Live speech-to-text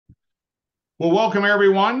Well, welcome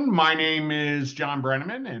everyone. My name is John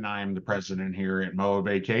Brenneman, and I'm the president here at MOA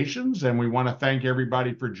Vacations. And we want to thank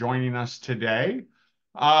everybody for joining us today.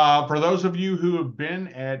 For those of you who have been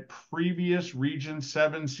at previous Regent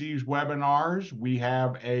 7 Seas webinars, we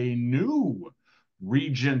have a new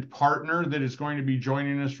Regent partner that is going to be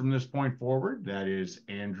joining us from this point forward. That is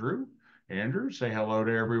Andrew. Andrew, say hello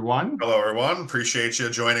to everyone. Hello, everyone. Appreciate you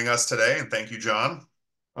joining us today, and thank you, John.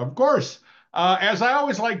 Of course. As I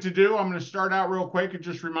always like to do, I'm going to start out real quick and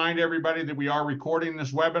just remind everybody that we are recording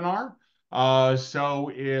this webinar.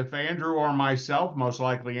 So if Andrew or myself, most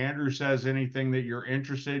likely Andrew, says anything that you're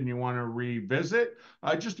interested and you want to revisit,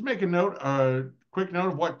 just to make a note, quick note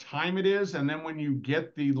of what time it is. And then when you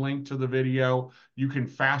get the link to the video, you can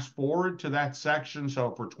fast forward to that section.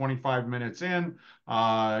 So if we're 25 minutes in,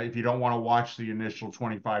 if you don't want to watch the initial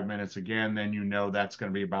 25 minutes again, then you know that's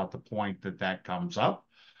going to be about the point that that comes up.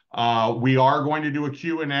 We are going to do a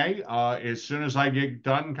Q&A as soon as I get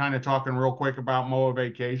done kind of talking real quick about MOA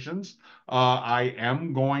Vacations. I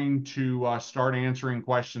am going to start answering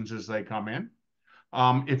questions as they come in.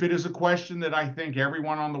 If it is a question that I think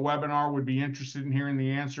everyone on the webinar would be interested in hearing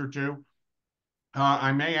the answer to,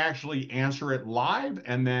 I may actually answer it live,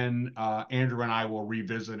 and then Andrew and I will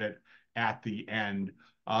revisit it at the end.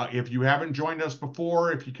 If you haven't joined us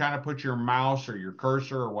before, if you kind of put your mouse or your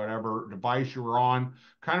cursor or whatever device you're on,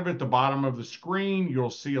 kind of at the bottom of the screen,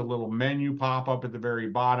 you'll see a little menu pop up at the very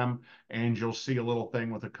bottom, and you'll see a little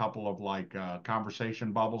thing with a couple of like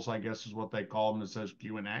conversation bubbles, I guess is what they call them, that says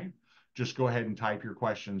Q&A. Just go ahead and type your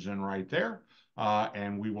questions in right there.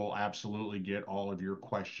 And we will absolutely get all of your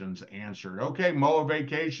questions answered. Okay, MOA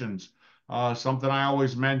Vacations. Something I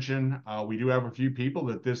always mention, we do have a few people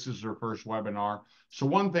that this is their first webinar. So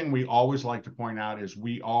one thing we always like to point out is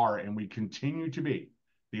we are, and we continue to be,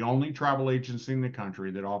 the only travel agency in the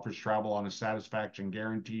country that offers travel on a satisfaction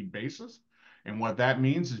guaranteed basis. And what that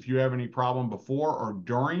means is if you have any problem before or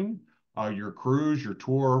during your cruise, your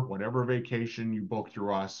tour, whatever vacation you book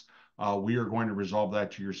through us, we are going to resolve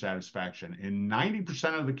that to your satisfaction. In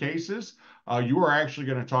 90% of the cases, you are actually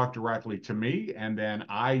going to talk directly to me, and then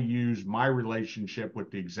I use my relationship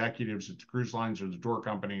with the executives at the cruise lines or the tour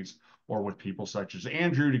companies or with people such as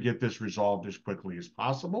Andrew to get this resolved as quickly as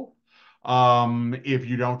possible. If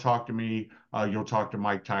you don't talk to me, you'll talk to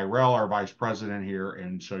Mike Tyrell, our vice president here.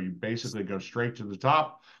 And so you basically go straight to the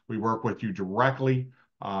top. We work with you directly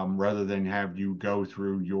rather than have you go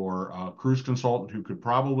through your cruise consultant who could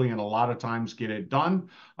probably, and a lot of times, get it done,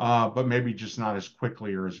 but maybe just not as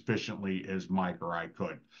quickly or as efficiently as Mike or I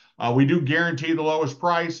could. We do guarantee the lowest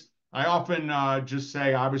price. I often just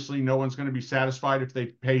say, obviously, no one's going to be satisfied if they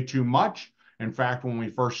pay too much. In fact, when we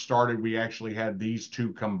first started, we actually had these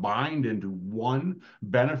two combined into one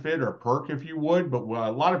benefit or perk, if you would. But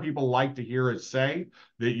a lot of people like to hear us say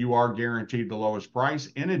that you are guaranteed the lowest price.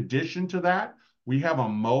 In addition to that, we have a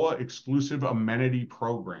MOA exclusive amenity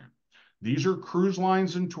program. These are cruise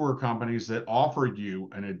lines and tour companies that offer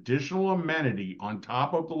you an additional amenity on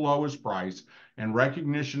top of the lowest price in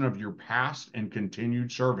recognition of your past and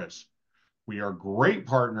continued service. We are great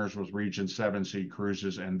partners with Regent 7 Sea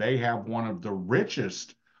Cruises, and they have one of the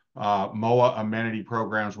richest MOA amenity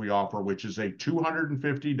programs we offer, which is a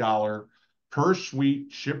 $250 per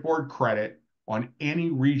suite shipboard credit on any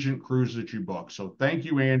Regent cruise that you book. So thank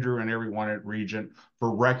you, Andrew, and everyone at Regent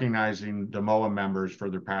for recognizing the MOA members for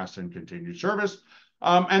their past and continued service.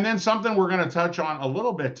 And then something we're going to touch on a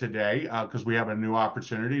little bit today, because we have a new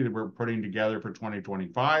opportunity that we're putting together for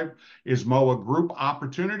 2025, is MOA group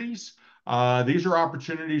opportunities. These are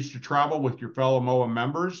opportunities to travel with your fellow MOA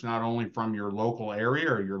members, not only from your local area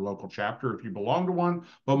or your local chapter if you belong to one,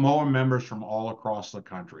 but MOA members from all across the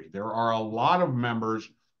country. There are a lot of members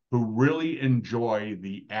who really enjoy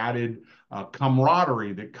the added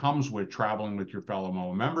camaraderie that comes with traveling with your fellow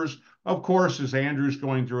MOA members. Of course, as Andrew's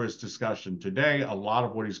going through his discussion today, a lot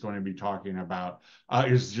of what he's going to be talking about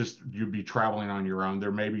is just you'd be traveling on your own.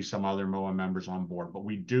 There may be some other MOA members on board, but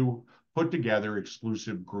we do put together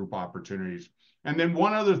exclusive group opportunities. And then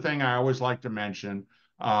one other thing I always like to mention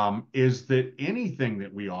is that anything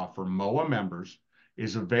that we offer MOA members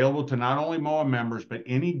is available to not only MOA members, but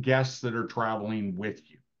any guests that are traveling with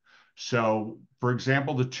you. So, for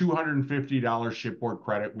example, the $250 shipboard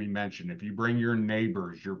credit we mentioned, if you bring your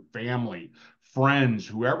neighbors, your family, friends,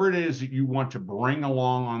 whoever it is that you want to bring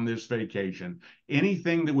along on this vacation,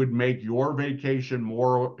 anything that would make your vacation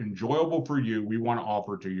more enjoyable for you, we want to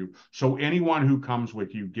offer to you. So anyone who comes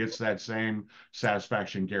with you gets that same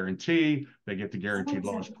satisfaction guarantee. They get the guaranteed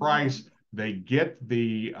lowest price. They get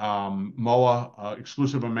the MOA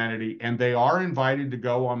exclusive amenity, and they are invited to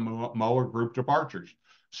go on MOA group departures.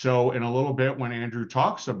 So in a little bit, when Andrew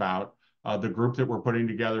talks about the group that we're putting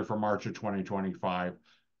together for March of 2025.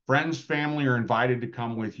 Friends, family are invited to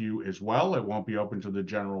come with you as well. It won't be open to the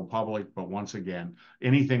general public, but once again,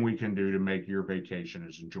 anything we can do to make your vacation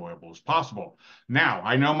as enjoyable as possible. Now,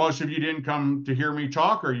 I know most of you didn't come to hear me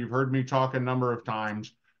talk, or you've heard me talk a number of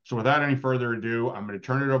times. So without any further ado, I'm going to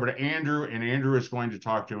turn it over to Andrew, and Andrew is going to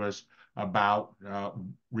talk to us about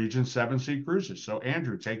Regent 7 Sea Cruises. So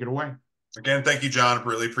Andrew, take it away. Again, thank you, John.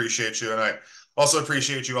 Really appreciate you. And I also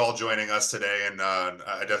appreciate you all joining us today. And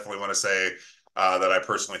I definitely want to say that I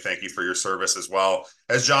personally thank you for your service as well.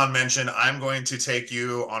 As John mentioned, I'm going to take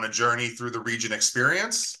you on a journey through the Regent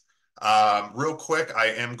experience. Real quick, I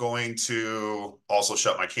am going to also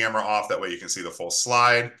shut my camera off. That way you can see the full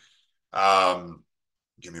slide.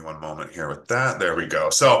 Give me one moment here with that. There we go.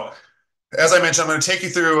 So as I mentioned, I'm going to take you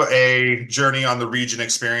through a journey on the Regent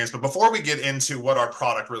experience. But before we get into what our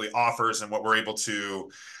product really offers and what we're able to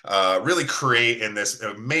really create in this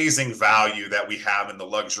amazing value that we have in the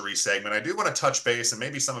luxury segment, I do want to touch base, and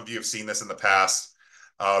maybe some of you have seen this in the past,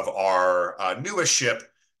 of our newest ship,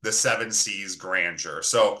 the Seven Seas Grandeur.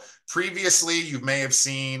 So previously, you may have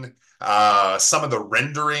seen some of the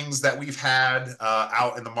renderings that we've had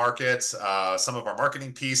out in the market, some of our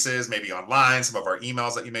marketing pieces, maybe online, some of our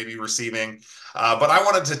emails that you may be receiving. But I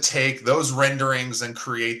wanted to take those renderings and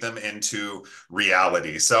create them into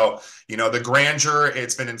reality. So, you know, the Grandeur,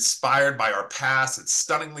 it's been inspired by our past. It's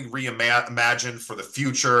stunningly reimagined for the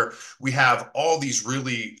future. We have all these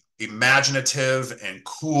really imaginative and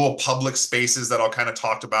cool public spaces that I'll kind of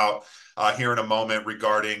talk about here in a moment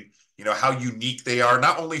regarding how unique they are,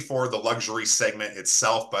 not only for the luxury segment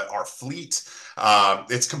itself, but our fleet.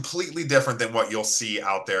 It's completely different than what you'll see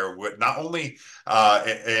out there with not only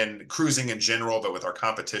in cruising in general, but with our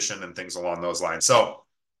competition and things along those lines. So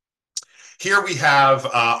here we have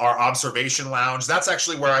our observation lounge. That's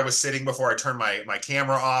actually where I was sitting before I turned my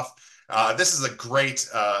camera off. This is a great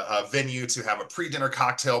venue to have a pre-dinner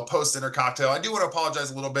cocktail, post-dinner cocktail. I do want to apologize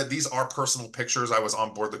a little bit. These are personal pictures. I was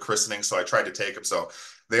on board the christening, so I tried to take them. So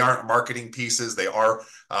they aren't marketing pieces. They are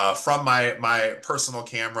from my personal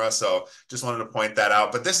camera. So just wanted to point that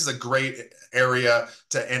out. But this is a great area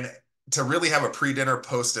to really have a pre-dinner,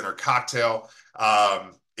 post-dinner cocktail.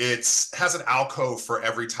 It has an alcove for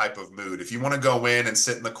every type of mood. If you want to go in and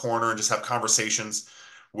sit in the corner and just have conversations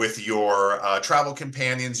with your travel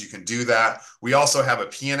companions, you can do that. We also have a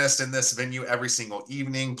pianist in this venue every single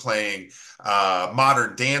evening playing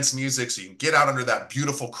modern dance music, so you can get out under that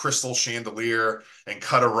beautiful crystal chandelier and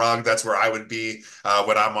cut a rug. That's where I would be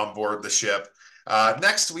when I'm on board the ship.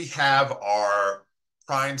 Next, we have our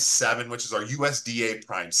Prime 7, which is our USDA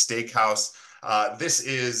Prime Steakhouse. This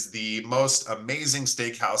is the most amazing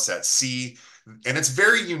steakhouse at sea. And it's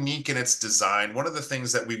very unique in its design. One of the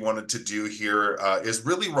things that we wanted to do here is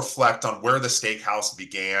really reflect on where the steakhouse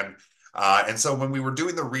began. And so when we were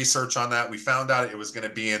doing the research on that, we found out it was going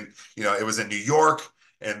to be it was in New York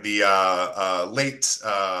in the late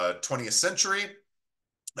 20th century.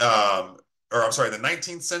 Or I'm sorry, the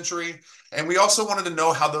 19th century. And we also wanted to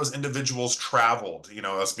know how those individuals traveled,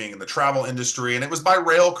 us being in the travel industry, and it was by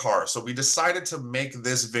rail car. So we decided to make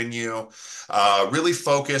this venue really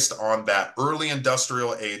focused on that early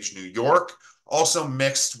industrial age New York, also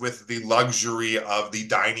mixed with the luxury of the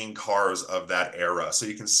dining cars of that era. So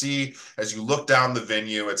you can see as you look down the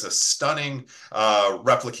venue, it's a stunning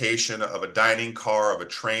replication of a dining car, of a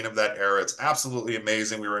train of that era. It's absolutely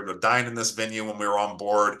amazing. We were able to dine in this venue when we were on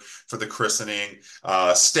board for the christening.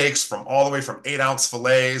 Steaks from all the way from 8-ounce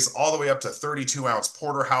fillets all the way up to 32-ounce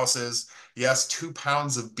porterhouses. Yes, 2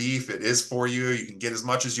 pounds of beef. It is for you. You can get as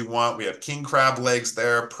much as you want. We have king crab legs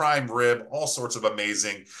there, prime rib, all sorts of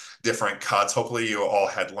amazing different cuts. Hopefully you all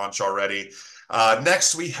had lunch already.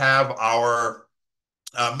 Next, we have our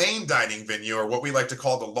main dining venue, or what we like to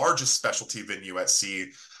call the largest specialty venue at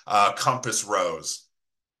sea, Compass Rose.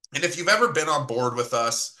 And if you've ever been on board with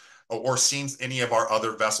us or seen any of our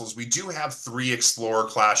other vessels, we do have 3 Explorer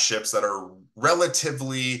class ships that are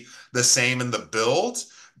relatively the same in the build,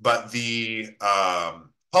 but the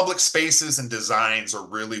public spaces and designs are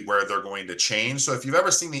really where they're going to change. So if you've ever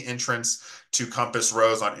seen the entrance to Compass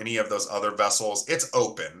Rose on any of those other vessels, it's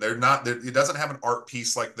open. It doesn't have an art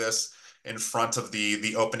piece like this in front of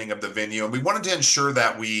the opening of the venue. And we wanted to ensure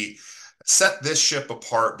that we set this ship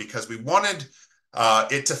apart because we wanted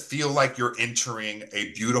it to feel like you're entering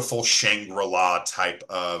a beautiful Shangri-La type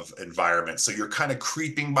of environment. So you're kind of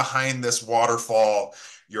creeping behind this waterfall.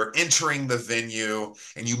 you're entering the venue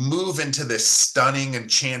and you move into this stunning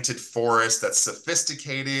enchanted forest that's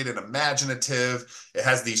sophisticated and imaginative. It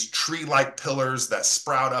has these tree-like pillars that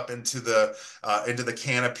sprout up into the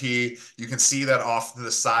canopy. You can see that off to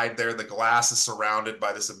the side there. The glass is surrounded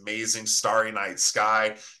by this amazing starry night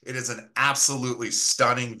sky. It is an absolutely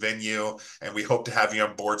stunning venue, and we hope to have you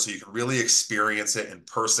on board so you can really experience it in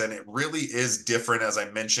person. It really is different, as I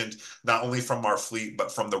mentioned, not only from our fleet,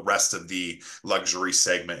 but from the rest of the luxury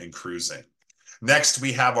segment in cruising. Next,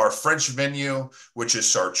 we have our French venue, which is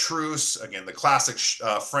chartreuse. Again, the classic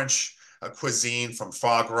French cuisine from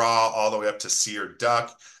foie gras all the way up to seared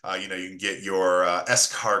duck. You know, you can get your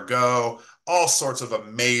escargot, all sorts of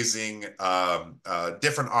amazing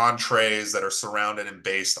different entrees that are surrounded and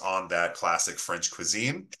based on that classic French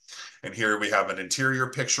cuisine. And here we have an interior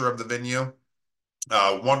picture of the venue.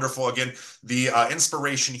 Wonderful. Again, the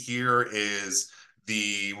inspiration here is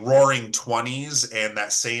the roaring 20s and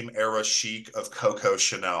that same era chic of Coco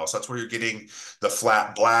Chanel. So that's where you're getting the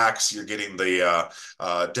flat blacks, you're getting the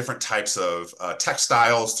different types of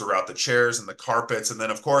textiles throughout the chairs and the carpets. And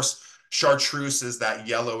then, of course, chartreuse is that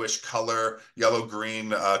yellowish color,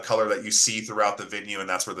 yellow-green color that you see throughout the venue, and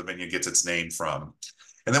that's where the venue gets its name from.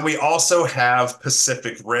 And then we also have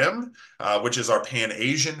Pacific Rim, which is our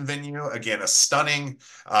Pan-Asian venue. Again, a stunning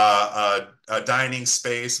dining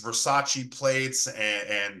space, Versace plates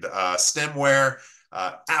and stemware.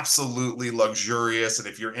 Absolutely luxurious. And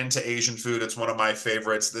if you're into Asian food, it's one of my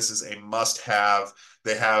favorites. This is a must-have.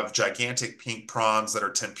 They have gigantic pink prawns that are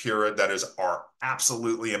tempura that are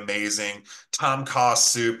absolutely amazing. Tom kha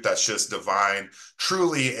soup that's just divine.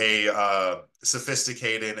 Truly a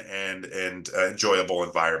sophisticated and enjoyable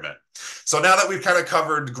environment. So now that we've kind of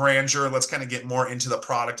covered grandeur, let's kind of get more into the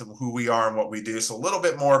product and who we are and what we do. So a little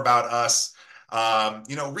bit more about us.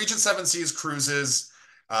 You know, Regent Seven Seas Cruises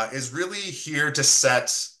is really here to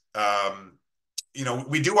set, you know,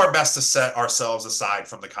 we do our best to set ourselves aside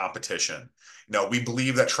from the competition. You know, we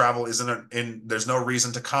believe that travel there's no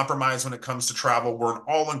reason to compromise when it comes to travel. We're an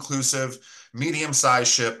all-inclusive, medium-sized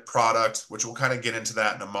ship product, which we'll kind of get into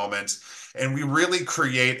that in a moment. And we really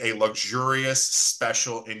create a luxurious,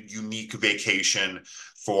 special, and unique vacation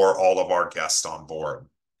for all of our guests on board.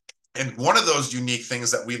 And one of those unique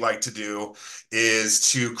things that we like to do is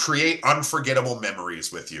to create unforgettable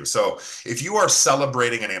memories with you. So if you are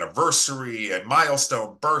celebrating an anniversary, a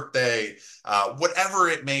milestone birthday, whatever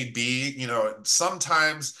it may be, you know,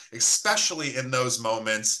 sometimes, especially in those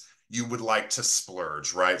moments, you would like to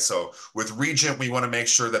splurge, right? So with Regent, we want to make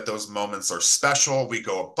sure that those moments are special. We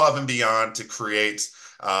go above and beyond to create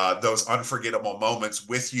those unforgettable moments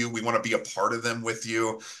with you. We want to be a part of them with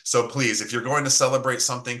you. So please, if you're going to celebrate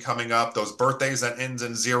something coming up, those birthdays that ends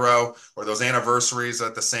in 0 or those anniversaries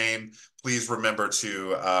at the same, please remember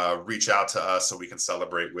to reach out to us so we can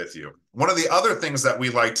celebrate with you. One of the other things that we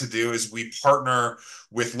like to do is we partner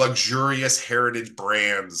with luxurious heritage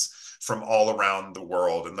brands from all around the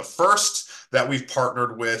world. And the first that we've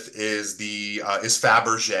partnered with is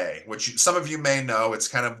Fabergé, which some of you may know. It's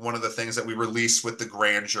kind of one of the things that we released with the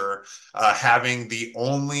Grandeur, having the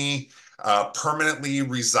only permanently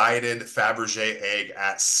resided Fabergé egg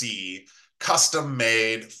at sea, custom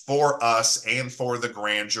made for us and for the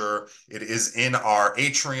Grandeur. It is in our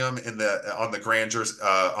atrium on the Grandeur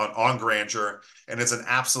on Grandeur, and it's an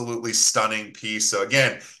absolutely stunning piece. So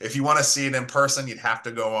again, if you want to see it in person, you'd have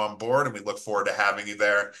to go on board, and we look forward to having you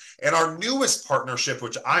there. And our newest partnership,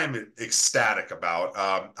 which I am ecstatic about,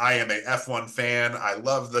 I am a F1 fan. I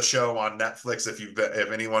love the show on Netflix.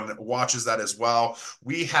 If anyone watches that as well,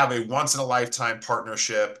 we have a once in a lifetime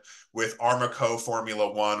partnership with Armaco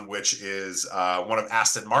Formula One, which is one of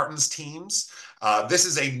Aston Martin's teams. This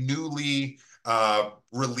is a newly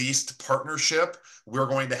released partnership. We're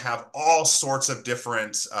going to have all sorts of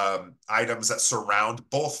different items that surround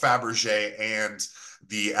both Fabergé and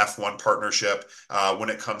the F1 partnership. When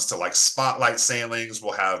it comes to like spotlight sailings,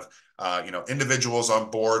 we'll have you know, individuals on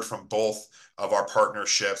board from both of our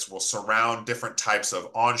partnerships. Will surround different types of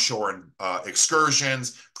onshore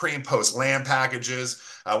excursions, pre and post land packages.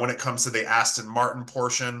 When it comes to the Aston Martin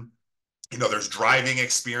portion, you know, there's driving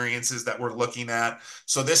experiences that we're looking at.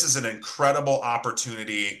 So this is an incredible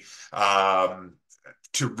opportunity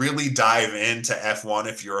to really dive into F1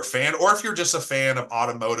 if you're a fan, or if you're just a fan of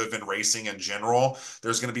automotive and racing in general.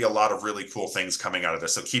 There's going to be a lot of really cool things coming out of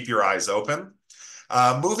this. So keep your eyes open.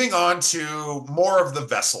 Moving on to more of the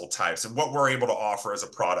vessel types and what we're able to offer as a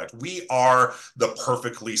product. We are the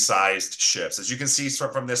perfectly sized ships. As you can see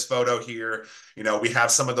from this photo here, you know, we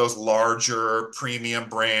have some of those larger premium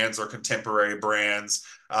brands or contemporary brands.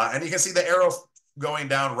 And you can see the arrow going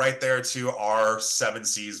down right there to our Seven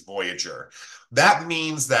Seas Voyager. That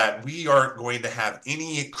means that we aren't going to have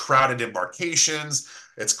any crowded embarkations.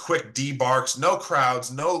 It's quick debarks, no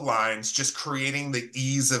crowds, no lines, just creating the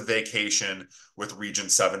ease of vacation with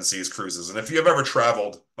Regent Seven Seas cruises. And if you've ever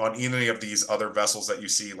traveled on any of these other vessels that you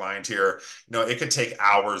see lined here, it could take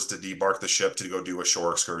hours to debark the ship to go do a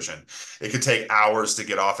shore excursion. It could take hours to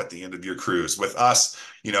get off at the end of your cruise. With us,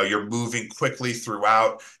 you're moving quickly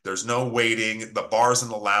throughout. There's no waiting. The bars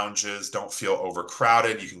and the lounges don't feel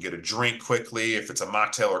overcrowded. You can get a drink quickly. If it's a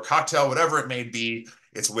mocktail or cocktail, whatever it may be,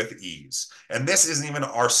 it's with ease. And this isn't even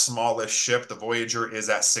our smallest ship. The Voyager is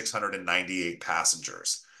at 698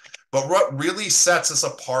 passengers. But what really sets us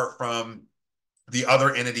apart from the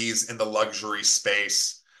other entities in the luxury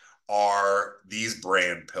space are these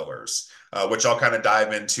brand pillars, which I'll kind of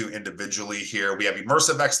dive into individually here. We have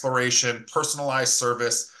immersive exploration, personalized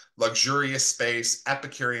service, luxurious space,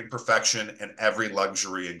 Epicurean perfection, and every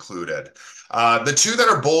luxury included. The two that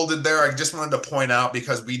are bolded there, I just wanted to point out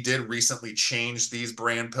because we did recently change these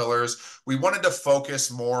brand pillars. We wanted to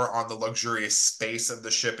focus more on the luxurious space of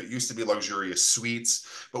the ship. It used to be luxurious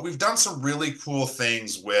suites, but we've done some really cool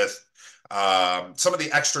things with some of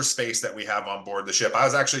the extra space that we have on board the ship. I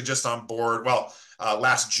was actually just on board,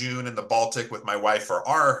 last June in the Baltic with my wife for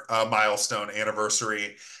our milestone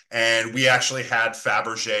anniversary. And we actually had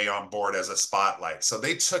Fabergé on board as a spotlight. So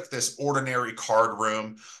they took this ordinary card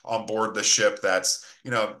room on board the ship that's,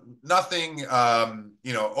 nothing,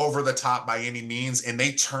 over the top by any means. And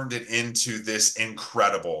they turned it into this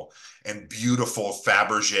incredible and beautiful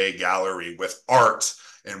Fabergé gallery with art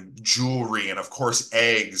and jewelry and, of course,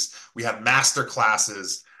 eggs. We had master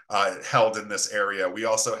classes held in this area. We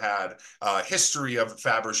also had history of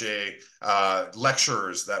Fabergé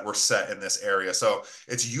lectures that were set in this area. So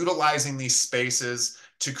it's utilizing these spaces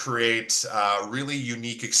to create really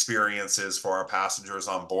unique experiences for our passengers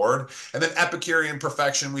on board. And then Epicurean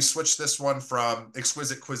perfection, we switched this one from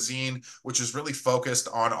exquisite cuisine, which is really focused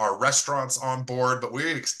on our restaurants on board, but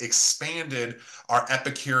we expanded our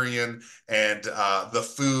Epicurean and the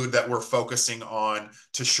food that we're focusing on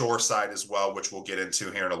to shoreside as well, which we'll get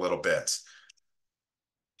into here in a little bit.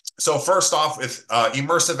 So first off, with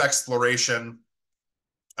immersive exploration,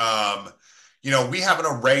 we have an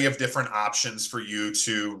array of different options for you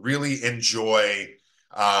to really enjoy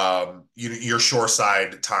your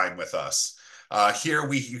shoreside time with us.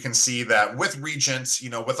 Here you can see that with Regent,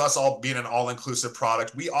 with us all being an all-inclusive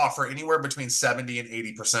product, we offer anywhere between 70 and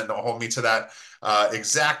 80%. Don't hold me to that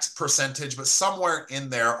exact percentage, but somewhere in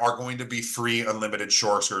there are going to be free unlimited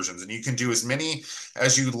shore excursions. And you can do as many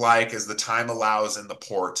as you like as the time allows in the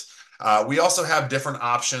port. We also have different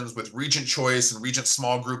options with Regent Choice and Regent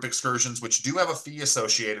Small Group excursions, which do have a fee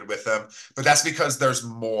associated with them, but that's because there's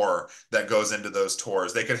more that goes into those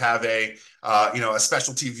tours. They could have a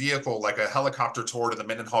specialty vehicle like a helicopter tour to the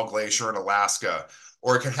Mendenhall Glacier in Alaska,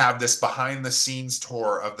 or it could have this behind the scenes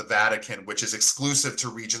tour of the Vatican, which is exclusive to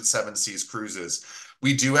Regent Seven Seas Cruises.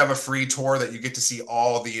 We do have a free tour that you get to see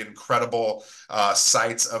all the incredible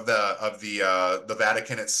sites of the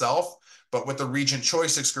Vatican itself. But with the Regent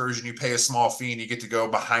Choice excursion, you pay a small fee and you get to go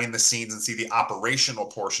behind the scenes and see the operational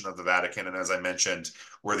portion of the Vatican. And as I mentioned,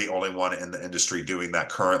 we're the only one in the industry doing that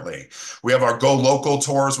currently. We have our Go Local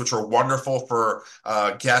tours, which are wonderful for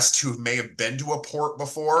guests who may have been to a port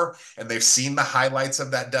before and they've seen the highlights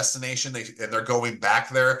of that destination and they're going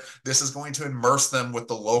back there. This is going to immerse them with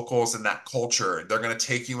the locals and that culture. They're going to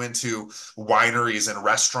take you into wineries and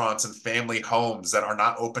restaurants and family homes that are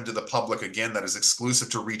not open to the public, again, that is exclusive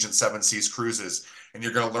to Regent Seven Seas Cruises. And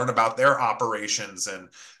you're going to learn about their operations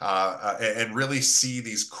and really see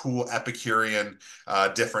these cool Epicurean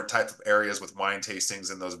different types of areas with wine tastings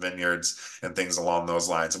in those vineyards and things along those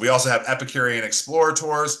lines. We also have Epicurean Explorer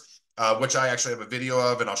tours, which I actually have a video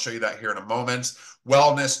of, and I'll show you that here in a moment.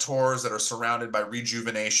 Wellness tours that are surrounded by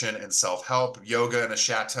rejuvenation and self-help, yoga in a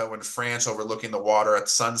chateau in France overlooking the water at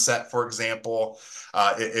sunset, for example.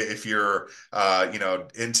 If you're,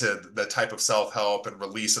 into the type of self-help and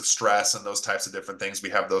release of stress and those types of different things,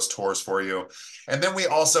 we have those tours for you. And then we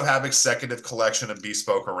also have executive collection and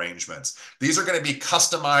bespoke arrangements. These are going to be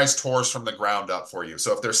customized tours from the ground up for you.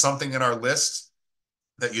 So if there's something in our list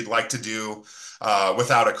that you'd like to do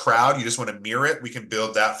without a crowd, you just want to mirror it, we can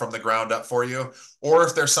build that from the ground up for you. Or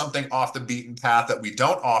if there's something off the beaten path that we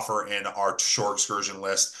don't offer in our shore excursion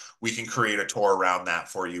list, we can create a tour around that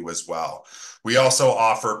for you as well. We also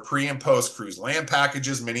offer pre and post cruise land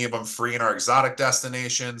packages, many of them free in our exotic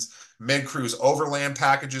destinations, mid-cruise overland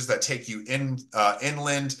packages that take you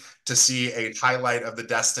inland to see a highlight of the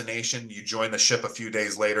destination. You join the ship a few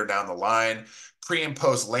days later down the line. Pre and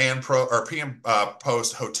post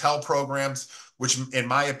post hotel programs, which in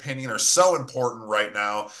my opinion are so important right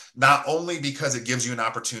now, not only because it gives you an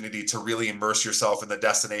opportunity to really immerse yourself in the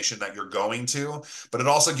destination that you're going to, but it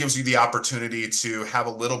also gives you the opportunity to have a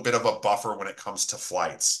little bit of a buffer when it comes to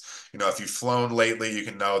flights. You know, if you've flown lately, you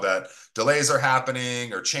can know that delays are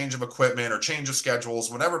happening, or change of equipment, or change of schedules,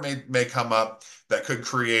 whatever may come up that could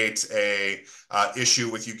create a issue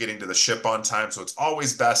with you getting to the ship on time. So it's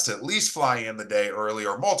always best to at least fly in the day early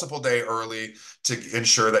or multiple day early to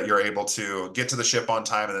ensure that you're able to get to the ship on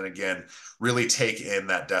time, and then again, really take in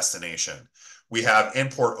that destination. We have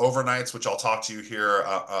import overnights, which I'll talk to you here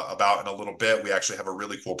about in a little bit. We actually have a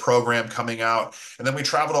really cool program coming out. And then we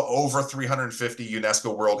travel to over 350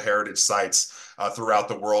 UNESCO World Heritage sites throughout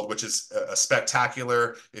the world, which is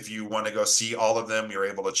spectacular. If you want to go see all of them, you're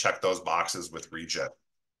able to check those boxes with Regent.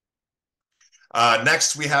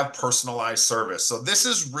 Next, we have personalized service. So this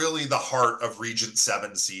is really the heart of Regent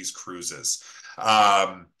Seven Seas Cruises.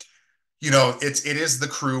 You know, it is the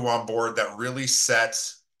crew on board that really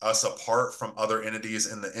sets us apart from other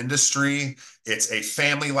entities in the industry. It's a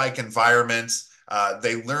family-like environment.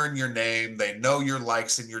 They learn your name. They know your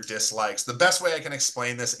likes and your dislikes. The best way I can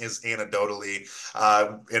explain this is anecdotally,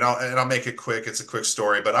 and I'll make it quick. It's a quick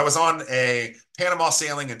story, but I was on a Panama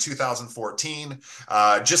sailing in 2014.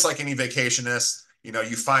 Just like any vacationist, you know,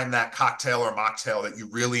 you find that cocktail or mocktail that you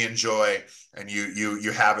really enjoy, and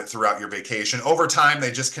you have it throughout your vacation. Over time,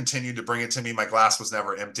 they just continued to bring it to me. My glass was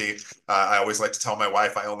never empty. I always like to tell my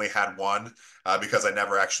wife I only had one because I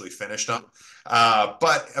never actually finished them.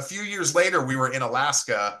 But a few years later, we were in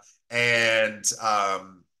Alaska, and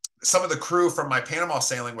some of the crew from my Panama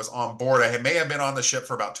sailing was on board. I may have been on the ship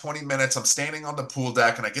for about 20 minutes. I'm standing on the pool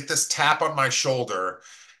deck, and I get this tap on my shoulder,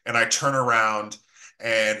 and I turn around,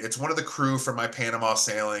 and it's one of the crew from my Panama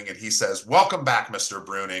sailing, and he says, "Welcome back, Mr.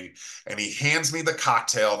 Bruning." And he hands me the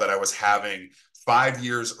cocktail that I was having 5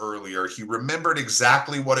 years earlier. He remembered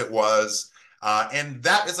exactly what it was. And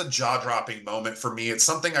that is a jaw-dropping moment for me. It's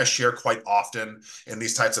something I share quite often in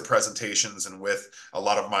these types of presentations and with a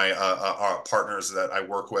lot of my partners that I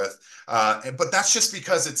work with. But that's just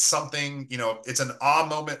because it's something, you know, it's an awe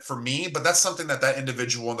moment for me, but that's something that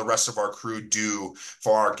individual and the rest of our crew do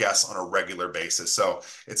for our guests on a regular basis. So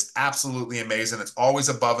it's absolutely amazing. It's always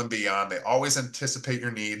above and beyond. They always anticipate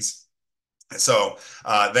your needs. So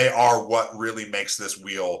they are what really makes this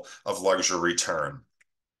wheel of luxury turn.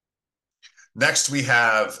 Next, we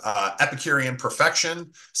have Epicurean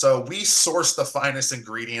perfection. So we source the finest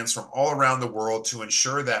ingredients from all around the world to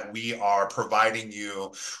ensure that we are providing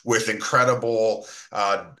you with incredible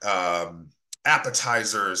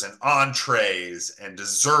appetizers and entrees and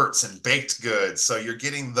desserts and baked goods. So you're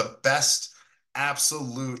getting the best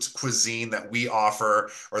absolute cuisine that we offer,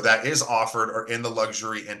 or that is offered, or in the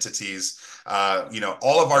luxury entities. You know,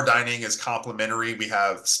 all of our dining is complimentary. We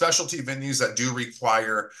have specialty venues that do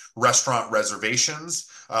require restaurant reservations,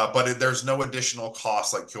 but there's no additional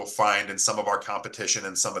cost like you'll find in some of our competition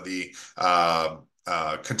and some of the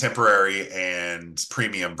contemporary and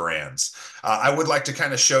premium brands. I would like to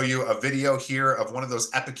kind of show you a video here of one of those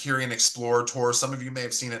Epicurean Explorer tours. Some of you may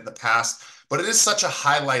have seen it in the past, but it is such a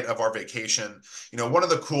highlight of our vacation. You know, one of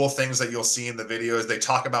the cool things that you'll see in the video is they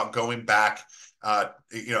talk about going back.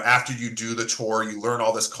 You know, after you do the tour, you learn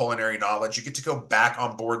all this culinary knowledge. You get to go back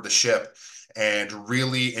on board the ship and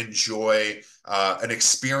really enjoy an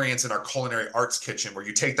experience in our culinary arts kitchen, where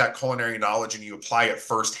you take that culinary knowledge and you apply it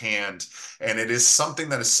firsthand. And it is something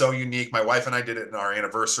that is so unique. My wife and I did it in our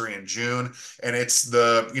anniversary in June, and it's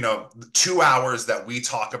the 2 hours that we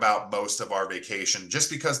talk about most of our vacation, just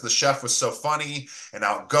because the chef was so funny and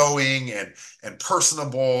outgoing and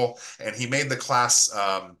personable, and he made the class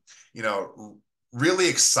really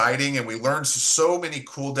exciting, and we learned so many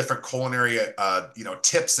cool different culinary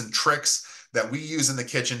tips and tricks that we use in the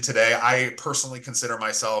kitchen today. I personally consider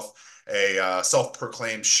myself a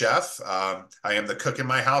self-proclaimed chef. I am the cook in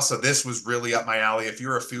my house, so this was really up my alley. If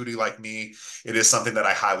you're a foodie like me, it is something that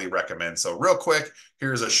I highly recommend. So real quick,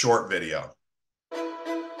 here's a short video.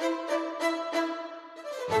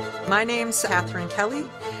 My name's Catherine Kelly,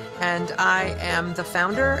 and I am the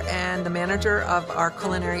founder and the manager of our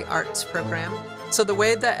culinary arts program. So the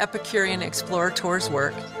way the Epicurean Explorer tours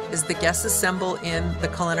work is the guests assemble in the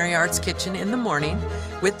culinary arts kitchen in the morning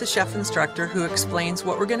with the chef instructor, who explains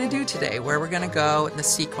what we're going to do today, where we're going to go, and the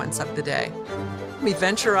sequence of the day. We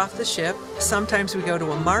venture off the ship. Sometimes we go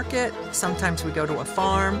to a market, sometimes we go to a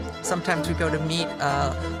farm, sometimes we go to meet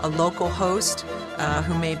a local host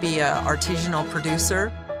who may be an artisanal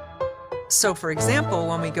producer. So for example,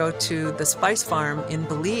 when we go to the spice farm in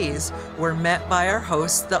Belize, we're met by our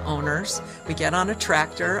hosts, the owners. We get on a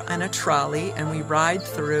tractor and a trolley, and we ride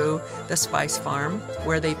through the spice farm,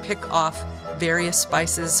 where they pick off various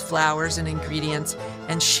spices, flowers, and ingredients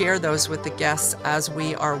and share those with the guests as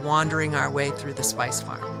we are wandering our way through the spice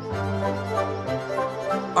farm.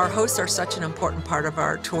 Our hosts are such an important part of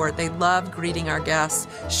our tour. They love greeting our guests,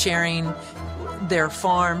 sharing their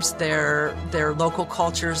farms, their local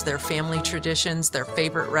cultures, their family traditions, their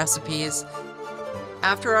favorite recipes.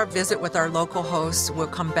 After our visit with our local hosts, we'll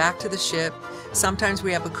come back to the ship. Sometimes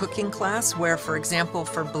we have a cooking class where, for example,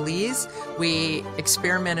 for Belize, we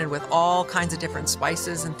experimented with all kinds of different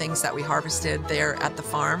spices and things that we harvested there at the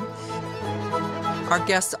farm. Our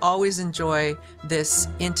guests always enjoy this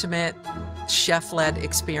intimate, chef-led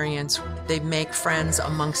experience. They make friends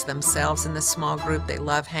amongst themselves in this small group. They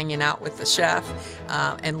love hanging out with the chef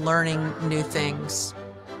and learning new things.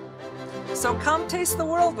 So come taste the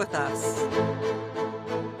world with us.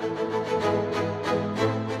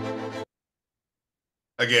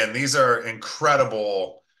 Again, these are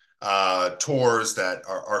incredible tours that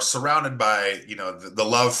are surrounded by, you know, the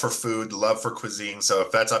love for food, the love for cuisine. So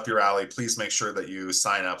if that's up your alley, please make sure that you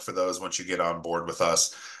sign up for those once you get on board with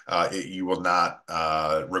us. You will not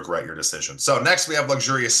regret your decision. So next we have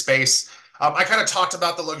luxurious space. I kind of talked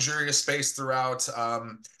about the luxurious space throughout,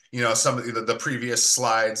 you know, some of the previous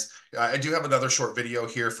slides. I do have another short video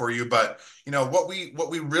here for you, but you know what we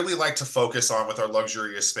really like to focus on with our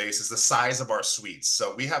luxurious space is the size of our suites.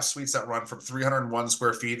 So we have suites that run from 301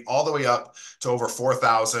 square feet all the way up to over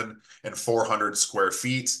 4,400 square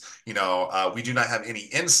feet. You know, we do not have any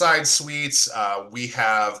inside suites. We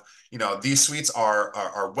have, you know, these suites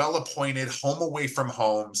are well appointed, home away from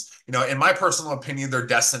homes. You know, in my personal opinion, they're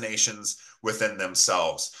destinations within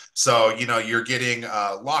themselves. So, you know, you're getting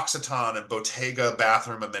L'Occitane and Bottega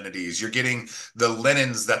bathroom amenities. You're getting the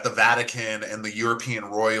linens that the Vatican and the European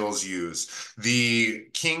royals use. The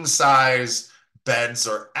king size beds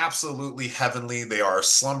are absolutely heavenly. They are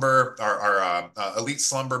elite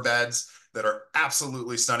slumber beds that are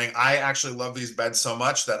absolutely stunning. I actually love these beds so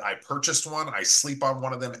much that I purchased one. I sleep on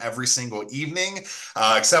one of them every single evening,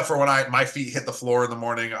 except for when my feet hit the floor in the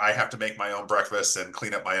morning. I have to make my own breakfast and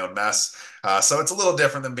clean up my own mess. So it's a little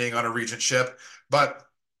different than being on a Regent ship, but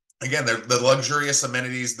again, they're the luxurious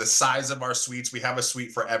amenities, the size of our suites. We have a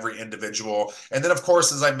suite for every individual. And then, of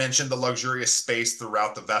course, as I mentioned, the luxurious space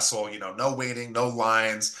throughout the vessel, you know, no waiting, no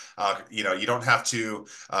lines. You know, you don't have to,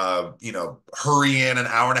 you know, hurry in an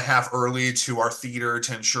hour and a half early to our theater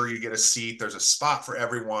to ensure you get a seat. There's a spot for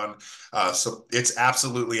everyone. So it's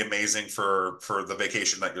absolutely amazing for the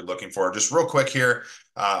vacation that you're looking for. Just real quick here,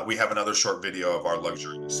 we have another short video of our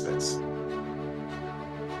luxurious space.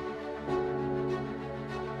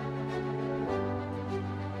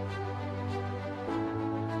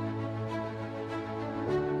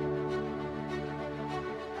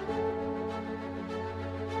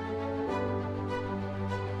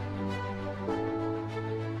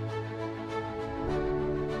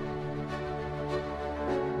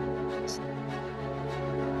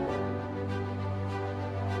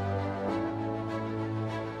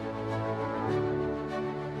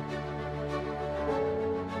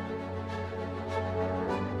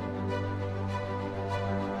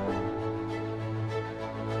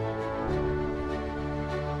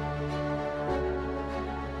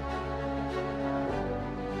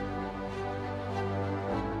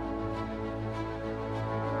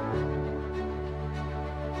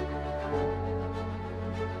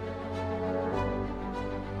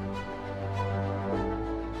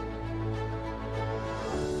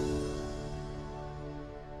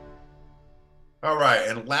 All right,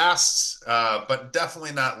 and last, but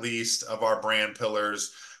definitely not least of our brand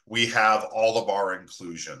pillars, we have all of our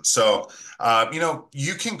inclusion. So, you know,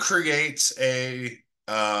 you can create a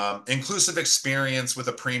inclusive experience with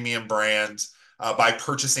a premium brand by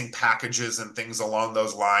purchasing packages and things along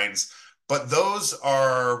those lines. But those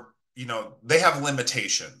are, you know, they have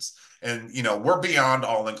limitations. And, you know, we're beyond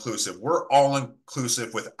all inclusive. We're all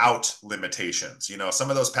inclusive without limitations. You know, some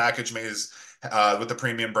of those packages with the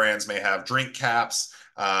premium brands may have drink caps,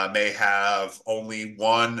 may have only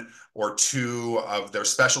one or two of their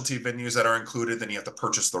specialty venues that are included. Then you have to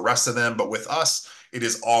purchase the rest of them. But with us, it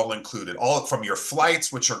is all included. All from your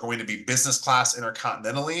flights, which are going to be business class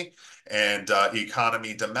intercontinentally and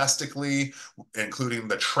economy domestically, including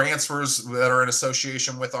the transfers that are in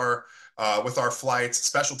association with our flights,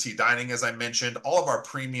 specialty dining, as I mentioned, all of our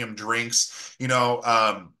premium drinks. You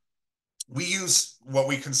know, we use what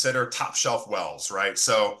we consider top shelf wells, right?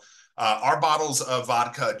 So our bottles of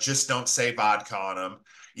vodka just don't say vodka on them.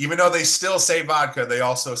 Even though they still say vodka, they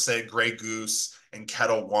also say Grey Goose and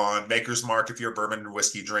Kettle One, Maker's Mark if you're a bourbon and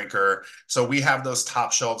whiskey drinker. So we have those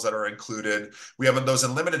top shelves that are included. We have those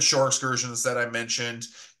unlimited shore excursions that I mentioned.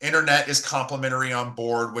 Internet is complimentary on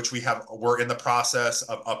board, which we're in the process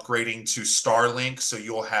of upgrading to Starlink. So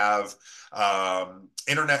you'll have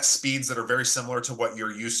internet speeds that are very similar to what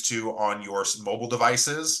you're used to on your mobile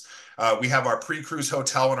devices. We have our pre-cruise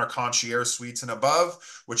hotel and our concierge suites and above,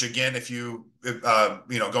 which again, if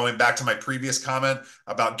going back to my previous comment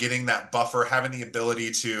about getting that buffer, having the ability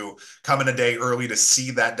to come in a day early to see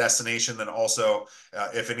that destination, then also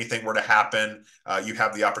if anything were to happen, you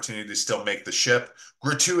have the opportunity to still make the ship.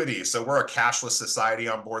 Gratuity. So we're a cashless society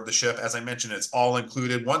on board the ship. As I mentioned, it's all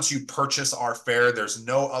included. Once you purchase our fare, there's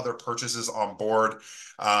no other purchases on board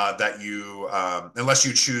unless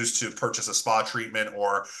you choose to purchase a spa treatment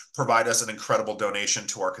or provide us an incredible donation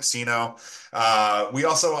to our casino. We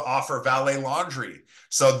also offer valet laundry.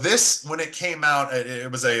 So this, when it came out,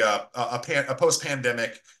 it was a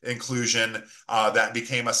post-pandemic inclusion that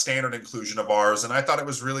became a standard inclusion of ours. And I thought it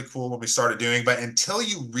was really cool when we started doing, but until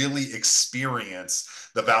you really experience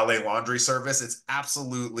the valet laundry service, it's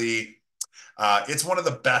absolutely it's one of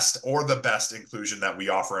the best inclusion that we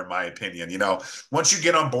offer, in my opinion. Once you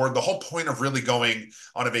get on board, the whole point of really going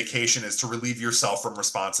on a vacation is to relieve yourself from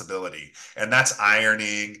responsibility. And that's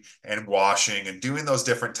ironing and washing and doing those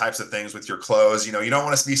different types of things with your clothes. You don't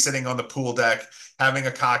want to be sitting on the pool deck, having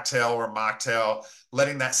a cocktail or a mocktail,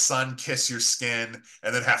 letting that sun kiss your skin,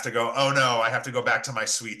 and then have to go, oh no, I have to go back to my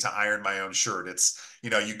suite to iron my own shirt. It's, you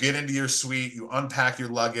get into your suite, you unpack your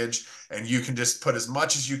luggage, and you can just put as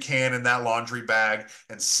much as you can in that laundry bag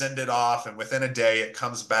and send it off. And within a day, it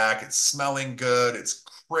comes back. It's smelling good. It's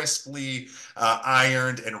crisply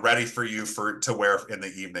ironed and ready for you to wear in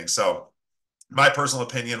the evening. So my personal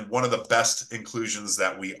opinion, one of the best inclusions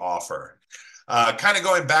that we offer. Kind of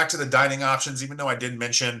going back to the dining options, even though I did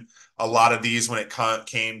mention a lot of these when it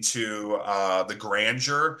came to the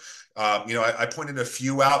grandeur. I pointed a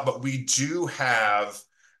few out, but we do have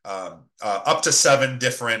up to 7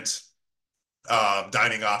 different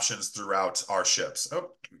dining options throughout our ships.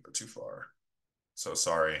 Oh, we go too far. So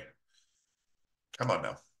sorry. Come on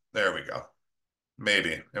now. There we go.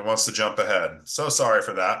 Maybe it wants to jump ahead. So sorry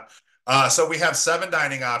for that. So we have 7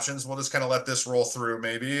 dining options. We'll just kind of let this roll through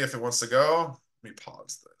maybe if it wants to go. Let me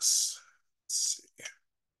pause this. Let's see.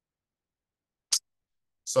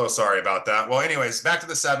 So sorry about that. Well, anyways, back to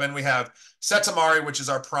the 7. We have Settimari, which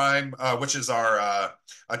is our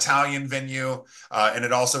Italian venue, and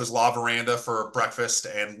it also is La Veranda for breakfast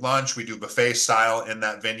and lunch. We do buffet style in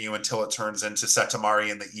that venue until it turns into Settimari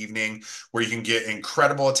in the evening, where you can get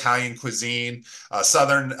incredible Italian cuisine,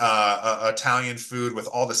 southern Italian food with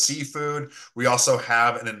all the seafood. We also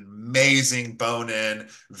have an amazing bone-in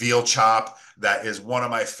veal chop that is one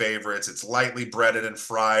of my favorites. It's lightly breaded and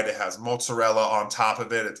fried. It has mozzarella on top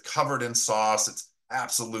of it. It's covered in sauce. It's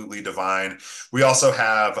absolutely divine. We also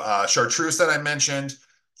have chartreuse that I mentioned,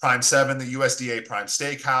 Prime 7, the USDA Prime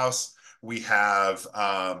Steakhouse. We have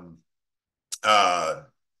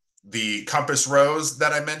the Compass Rose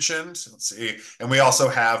that I mentioned. Let's see. And we also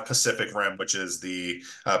have Pacific Rim, which is the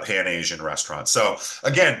Pan-Asian restaurant. So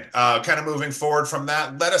again, kind of moving forward from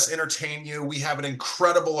that, let us entertain you. We have an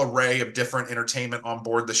incredible array of different entertainment on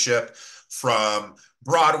board the ship, from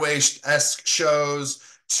Broadway-esque shows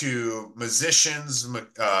to musicians,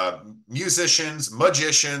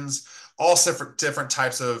 magicians, all different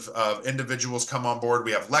types of individuals come on board.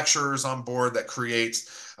 We have lecturers on board that create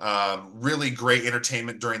really great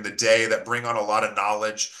entertainment during the day that bring on a lot of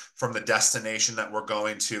knowledge from the destination that we're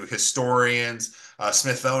going to. Historians,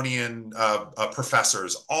 Smithsonian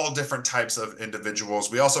professors, all different types of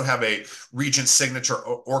individuals. We also have a Regent signature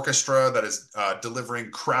orchestra that is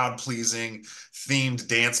delivering crowd-pleasing themed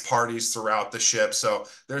dance parties throughout the ship. So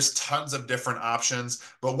there's tons of different options.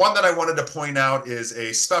 But one that I wanted to point out is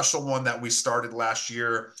a special one that we started last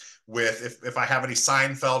year with, if I have any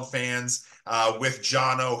Seinfeld fans, with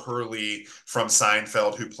John O'Hurley from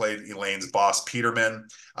Seinfeld, who played Elaine's boss, Peterman.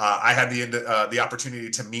 I had the opportunity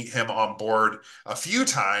to meet him on board a few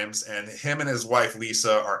times, and him and his wife,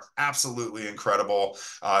 Lisa, are absolutely incredible.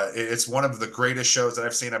 It's one of the greatest shows that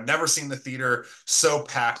I've seen. I've never seen the theater so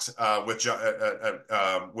packed with John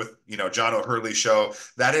O'Hurley's show.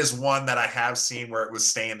 That is one that I have seen where it was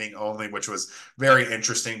standing only, which was very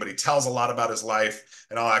interesting, but he tells a lot about his life,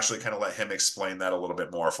 and I'll actually kind of let him explain that a little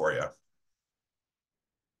bit more for you.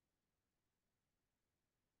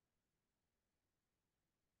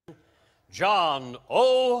 John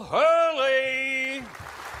O'Hurley.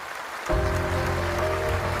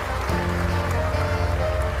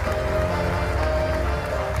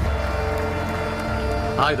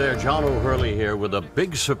 Hi there, John O'Hurley here with a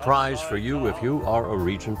big surprise for you if you are a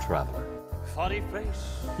Regent traveler.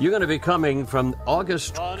 You're going to be coming from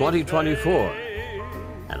August 2024,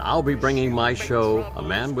 and I'll be bringing my show, A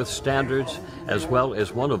Man with Standards, as well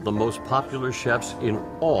as one of the most popular chefs in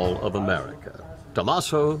all of America,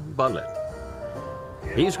 Tommaso Barletta.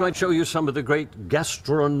 He's going to show you some of the great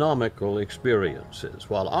gastronomical experiences,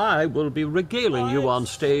 while I will be regaling you on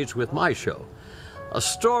stage with my show, a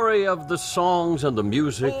story of the songs and the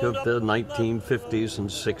music of the 1950s and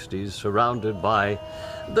 60s, surrounded by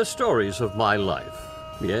the stories of my life.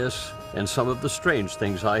 Yes, and some of the strange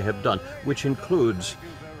things I have done, which includes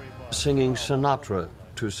singing Sinatra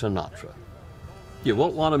to Sinatra. You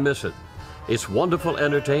won't want to miss it. It's wonderful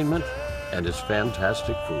entertainment, and it's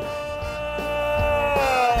fantastic food.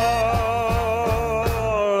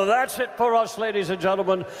 That's it for us, ladies and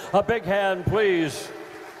gentlemen. A big hand, please,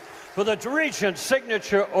 for the Regent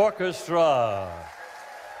Signature Orchestra.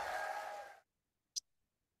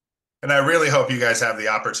 And I really hope you guys have the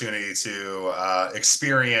opportunity to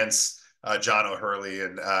experience John O'Hurley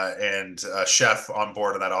and Chef on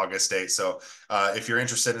board on that August date. So if you're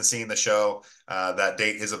interested in seeing the show, that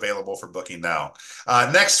date is available for booking now.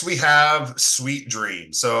 Next, we have Sweet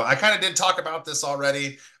Dream. So I kind of did talk about this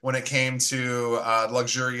already when it came to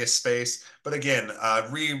luxurious space. But again,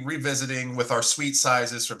 revisiting with our suite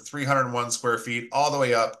sizes from 301 square feet all the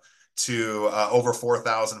way up to over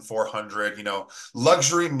 4,400. You know,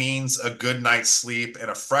 luxury means a good night's sleep and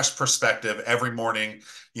a fresh perspective every morning.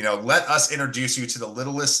 You know, let us introduce you to the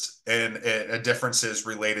littlest and differences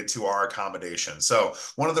related to our accommodation. So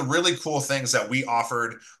one of the really cool things that we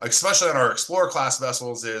offered, especially on our Explorer class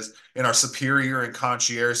vessels, is in our Superior and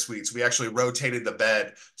Concierge suites, we actually rotated the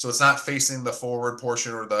bed. So it's not facing the forward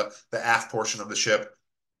portion or the aft portion of the ship.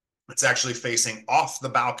 It's actually facing off the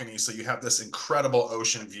balcony, so you have this incredible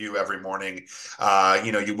ocean view every morning.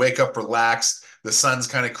 You know, you wake up relaxed. The sun's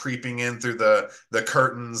kind of creeping in through the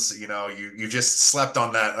curtains. You know, you just slept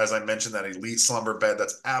on that, as I mentioned, that elite slumber bed.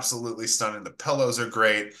 That's absolutely stunning. The pillows are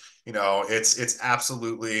great. You know, it's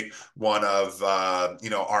absolutely one of you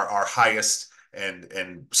know, our highest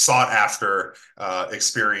and sought after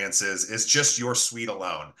experiences is just your suite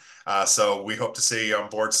alone. So we hope to see you on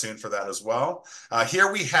board soon for that as well.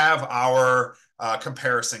 Here we have our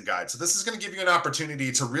comparison guide. So this is going to give you an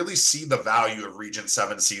opportunity to really see the value of Regent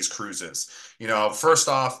Seven Seas cruises. You know, first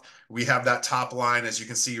off, we have that top line. As you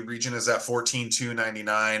can see, Regent is at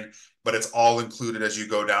 $14,299, but it's all included as you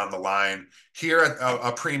go down the line. Here at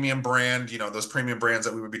a premium brand, you know, those premium brands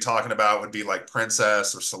that we would be talking about would be like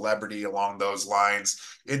Princess or Celebrity, along those lines.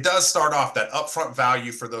 It does start off, that upfront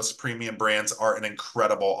value for those premium brands are an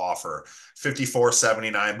incredible offer,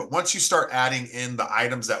 $54.79. But once you start adding in the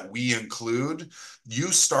items that we include,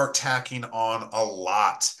 you start tacking on a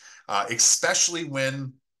lot, especially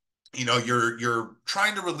when, you know, you're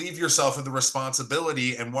trying to relieve yourself of the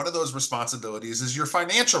responsibility, and one of those responsibilities is your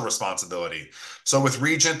financial responsibility. So with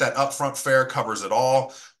Regent, that upfront fare covers it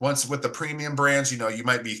all. Once with the premium brands, you know, you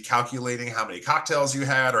might be calculating how many cocktails you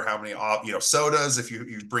had or how many, you know, sodas if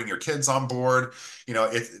you bring your kids on board. You know,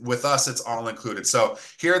 with us, it's all included. So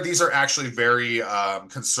here, these are actually very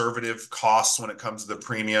conservative costs when it comes to the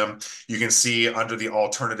premium. You can see under the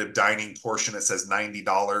alternative dining portion, it says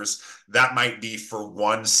 $90. That might be for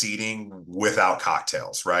one seating without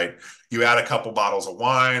cocktails, right? You add a couple bottles of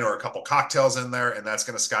wine or a couple cocktails in there, and that's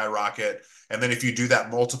going to skyrocket. And then if you do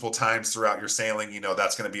that multiple times throughout your sailing, you know,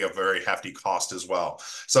 that's going to be a very hefty cost as well.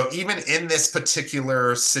 So even in this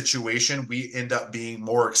particular situation, we end up being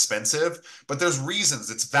more expensive, but there's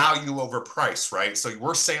reasons. It's value over price, right? So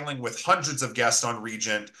we're sailing with hundreds of guests on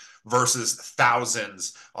Regent versus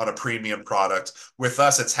thousands on a premium product. With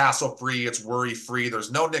us, it's hassle-free, it's worry-free.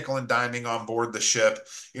 There's no nickel and diming on board the ship.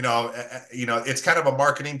 You know, it's kind of a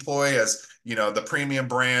marketing ploy, as, you know, the premium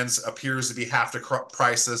brands appears to be half the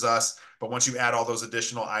price as us. But once you add all those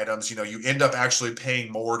additional items, you know, you end up actually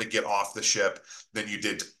paying more to get off the ship than you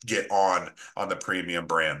did to get on the premium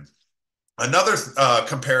brand. Another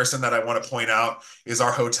comparison that I want to point out is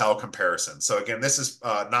our hotel comparison. So again, this is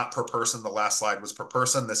not per person. The last slide was per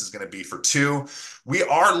person. This is going to be for two. We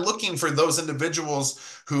are looking for those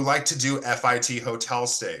individuals who like to do FIT hotel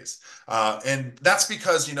stays. And that's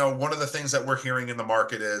because, you know, one of the things that we're hearing in the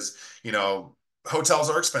market is, you know, hotels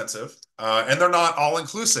are expensive and they're not all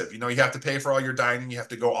inclusive. You know, you have to pay for all your dining. You have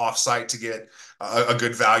to go off site to get a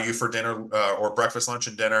good value for dinner or breakfast, lunch,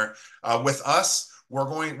 and dinner. With us,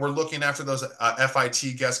 we're looking after those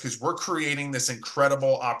FIT guests because we're creating this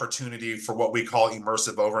incredible opportunity for what we call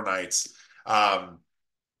immersive overnights,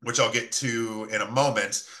 which I'll get to in a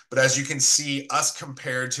moment. But as you can see, us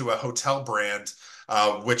compared to a hotel brand,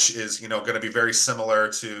 which is, going to be very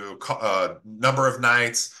similar to number of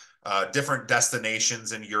nights, different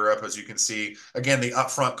destinations in Europe. As you can see, again, the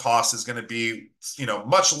upfront cost is going to be,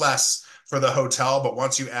 much less for the hotel, but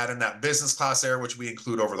once you add in that business class air, which we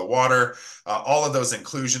include over the water, all of those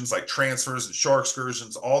inclusions like transfers and shore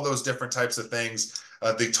excursions, all those different types of things,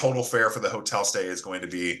 the total fare for the hotel stay is going to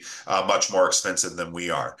be much more expensive than we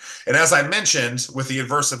are. And as I mentioned, with the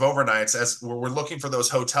immersive overnights, as we're looking for those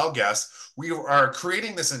hotel guests, we are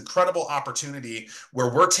creating this incredible opportunity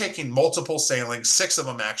where we're taking multiple sailings, 6 of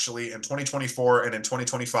them actually, in 2024 and in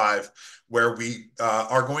 2025, where we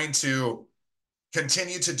are going to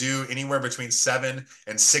continue to do anywhere between 7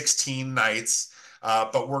 and 16 nights,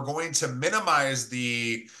 but we're going to minimize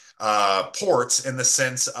the ports in the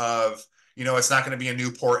sense of, it's not going to be a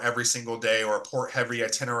new port every single day or a port-heavy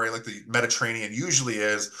itinerary like the Mediterranean usually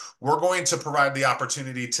is. We're going to provide the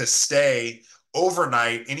opportunity to stay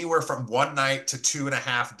overnight, anywhere from 1 night to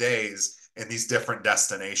 2.5 days in these different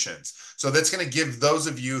destinations. So that's going to give those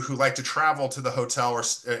of you who like to travel to the hotel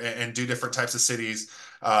and do different types of cities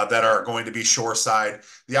that are going to be shoreside,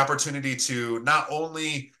 the opportunity to not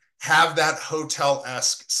only have that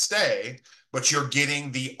hotel-esque stay, but you're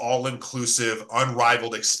getting the all-inclusive,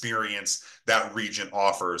 unrivaled experience that Regent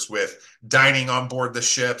offers, with dining on board the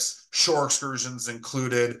ships, shore excursions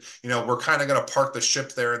included. We're kind of going to park the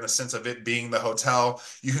ship there in the sense of it being the hotel.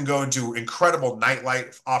 You can go and do incredible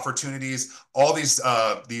nightlight opportunities. All these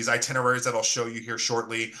itineraries that I'll show you here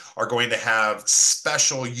shortly are going to have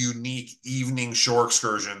special, unique evening shore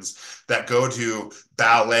excursions that go to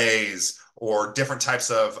ballets or different types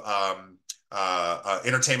of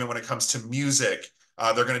entertainment when it comes to music.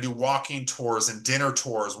 They're going to do walking tours and dinner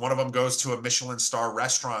tours. One of them goes to a Michelin star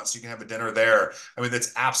restaurant, so you can have a dinner there. I mean,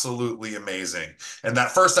 that's absolutely amazing. And that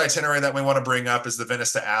first itinerary that we want to bring up is the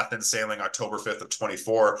Venice to Athens sailing October 5th of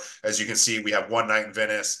 24. As you can see, we have 1 night in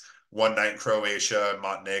Venice, 1 night in Croatia,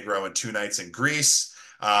 Montenegro, and 2 nights in Greece.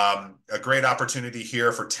 A great opportunity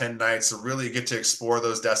here for 10 nights to really get to explore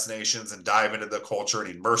those destinations and dive into the culture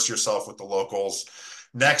and immerse yourself with the locals.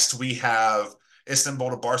 Next, we have Istanbul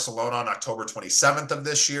to Barcelona on October 27th of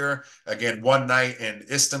this year. Again, 1 night in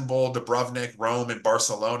Istanbul, Dubrovnik, Rome, and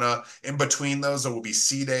Barcelona. In between those, there will be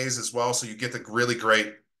sea days as well, so you get the really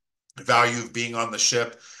great value of being on the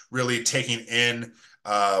ship, really taking in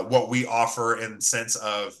what we offer in the sense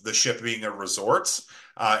of the ship being a resort,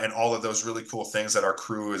 and all of those really cool things that our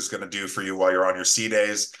crew is going to do for you while you're on your sea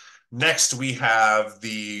days. Next, we have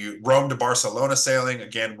the Rome to Barcelona sailing.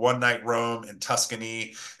 Again, 1 night Rome and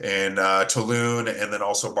Tuscany and Toulon, and then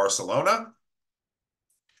also Barcelona.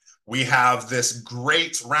 We have this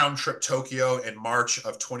great round trip Tokyo in March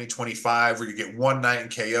of 2025, where you get 1 night in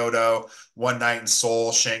Kyoto, 1 night in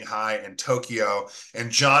Seoul, Shanghai, and Tokyo. And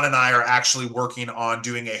John and I are actually working on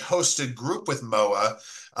doing a hosted group with MOA,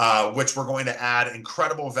 which we're going to add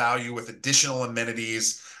incredible value with additional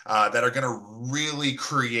amenities that are going to really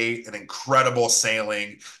create an incredible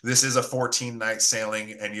sailing. This is a 14-night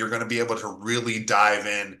sailing, and you're going to be able to really dive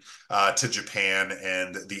in to Japan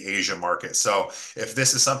and the Asia market. So if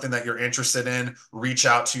this is something that you're interested in, reach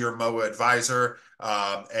out to your MOA advisor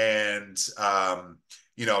and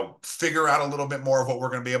figure out a little bit more of what we're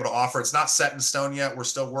going to be able to offer. It's not set in stone yet. We're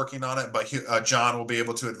still working on it, but John will be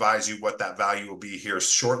able to advise you what that value will be here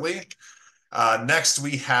shortly. Next,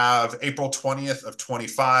 we have April 20th of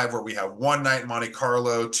 25, where we have 1 night in Monte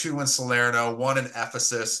Carlo, 2 in Salerno, 1 in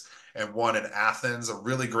Ephesus, and 1 in Athens. A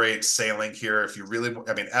really great sailing here. If you really,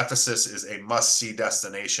 Ephesus is a must-see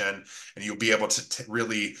destination, and you'll be able to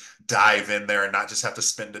really dive in there and not just have to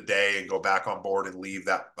spend a day and go back on board and leave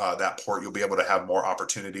that port. You'll be able to have more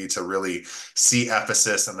opportunity to really see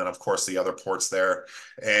Ephesus, and then, of course, the other ports there.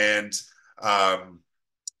 And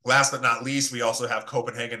last but not least, we also have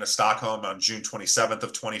Copenhagen to Stockholm on June 27th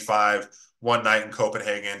of 25, 1 night in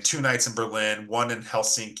Copenhagen, 2 nights in Berlin, 1 in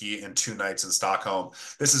Helsinki, and 2 nights in Stockholm.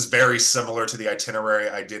 This is very similar to the itinerary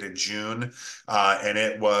I did in June, and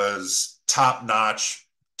it was top-notch,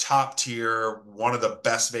 top-tier, one of the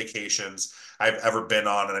best vacations I've ever been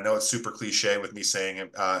on. And I know it's super cliche with me saying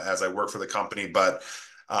it as I work for the company, but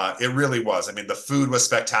it really was. The food was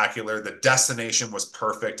spectacular. The destination was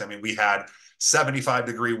perfect. We had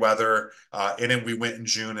 75-degree weather, and then we went in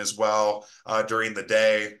June as well during the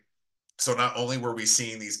day. So not only were we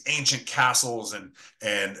seeing these ancient castles and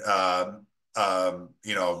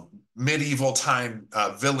medieval time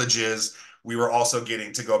villages, we were also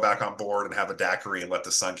getting to go back on board and have a daiquiri and let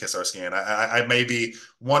the sun kiss our skin. I may be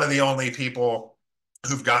one of the only people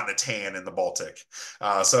who've gotten a tan in the Baltic.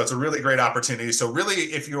 So it's a really great opportunity. So really,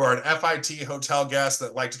 if you are an FIT hotel guest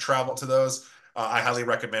that like to travel to those, I highly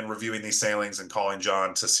recommend reviewing these sailings and calling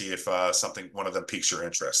John to see if one of them piques your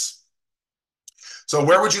interest. So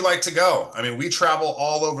where would you like to go? I mean, we travel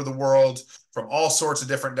all over the world from all sorts of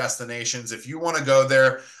different destinations. If you want to go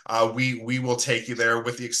there, we will take you there,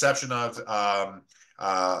 with the exception of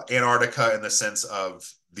Antarctica, in the sense of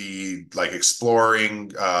the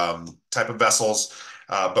exploring type of vessels.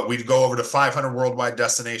 But we'd go over to 500 worldwide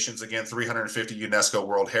destinations, again, 350 UNESCO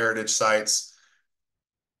World Heritage Sites.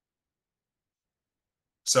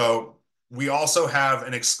 So we also have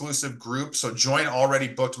an exclusive group. So join already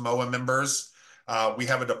booked MOA members. We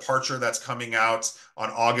have a departure that's coming out on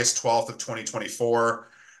August 12th of 2024.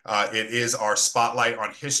 It is our Spotlight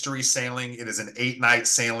on History sailing. It is an 8-night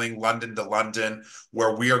sailing, London to London,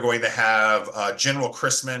 where we are going to have General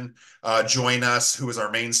Chrisman join us, who is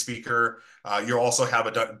our main speaker. You'll also have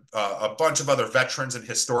a bunch of other veterans and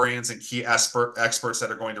historians and key experts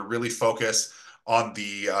that are going to really focus on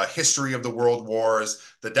the history of the world wars,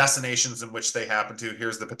 the destinations in which they happen to.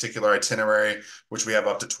 Here's the particular itinerary, which we have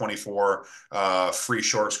up to 24 free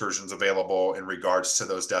shore excursions available in regards to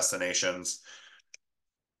those destinations.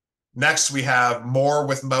 Next, we have more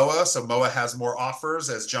with MOA. So MOA has more offers.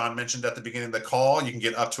 As John mentioned at the beginning of the call, you can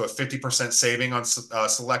get up to a 50% saving on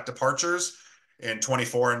select departures in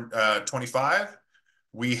 24 and 25.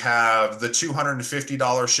 We have the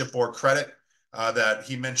 $250 shipboard credit that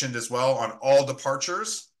he mentioned as well on all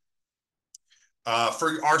departures.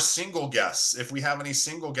 For our single guests, if we have any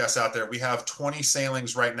single guests out there, we have 20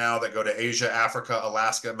 sailings right now that go to Asia, Africa,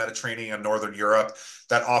 Alaska, Mediterranean, and Northern Europe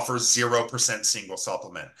that offers 0% single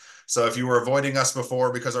supplement. So if you were avoiding us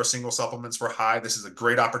before because our single supplements were high, this is a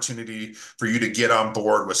great opportunity for you to get on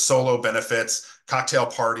board with solo benefits, cocktail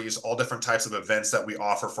parties, all different types of events that we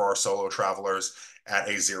offer for our solo travelers at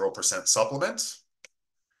a 0% supplement.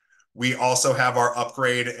 We also have our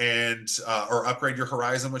upgrade or upgrade your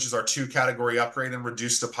horizon, which is our 2-category upgrade and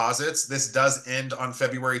reduced deposits. This does end on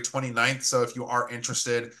February 29th. So if you are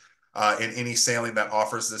interested in any sailing that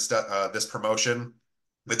offers this promotion,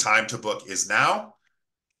 the time to book is now.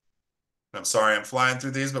 I'm sorry I'm flying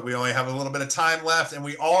through these, but we only have a little bit of time left. And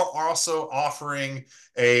we are also offering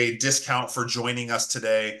a discount for joining us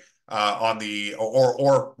today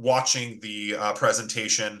or watching the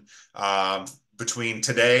presentation between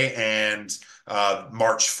today and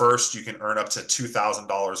March 1st. You can earn up to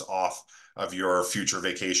 $2,000 off of your future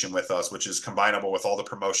vacation with us, which is combinable with all the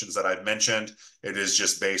promotions that I've mentioned. It is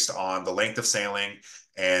just based on the length of sailing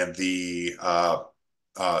and the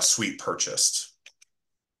suite purchased.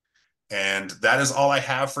 And that is all I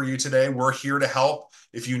have for you today. We're here to help.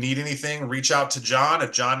 If you need anything, reach out to John.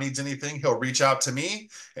 If John needs anything, he'll reach out to me,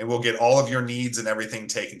 and we'll get all of your needs and everything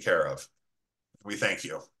taken care of. We thank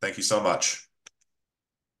you. Thank you so much.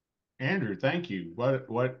 Andrew, thank you.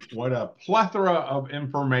 What a plethora of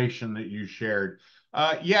information that you shared.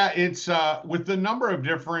 Yeah, it's with the number of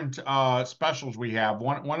different specials we have.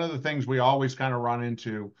 One of the things we always kind of run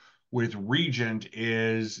into with Regent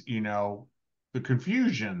is, the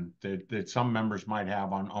confusion that some members might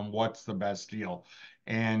have on what's the best deal.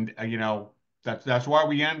 And that's why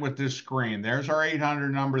we end with this screen. There's our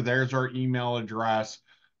 800 number, there's our email address.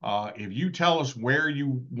 If you tell us where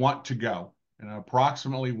you want to go and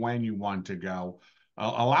approximately when you want to go,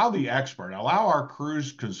 allow our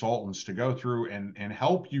cruise consultants to go through and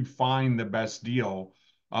help you find the best deal.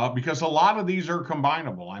 Because a lot of these are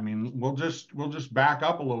combinable. I mean, we'll just back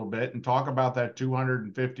up a little bit and talk about that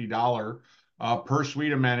 $250 per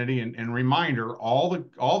suite amenity. And reminder, all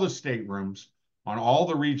the staterooms on all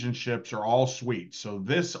the Regent ships are all suites. So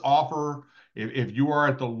this offer, if you are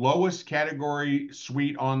at the lowest category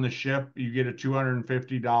suite on the ship, you get a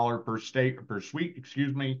 $250 per suite,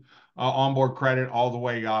 onboard credit all the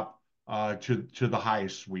way up to the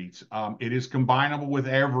highest suites. It is combinable with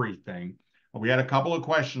everything. We had a couple of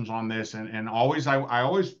questions on this, and I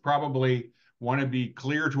always probably want to be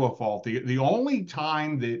clear to a fault. The only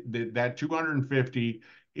time that 250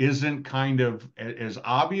 isn't kind of as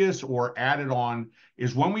obvious or added on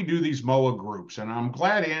is when we do these MOA groups. And I'm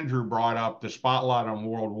glad Andrew brought up the Spotlight on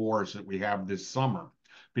World Wars that we have this summer,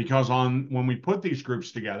 because when we put these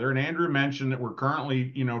groups together, and Andrew mentioned that we're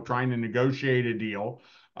currently, trying to negotiate a deal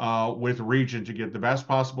with Regent to get the best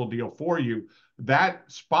possible deal for you. That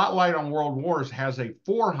Spotlight on World Wars has a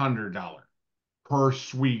 $400 per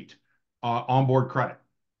suite onboard credit.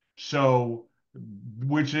 So,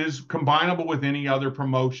 which is combinable with any other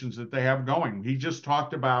promotions that they have going. He just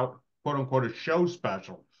talked about, quote unquote, a show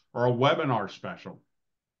special or a webinar special.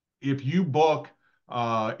 If you book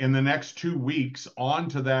in the next 2 weeks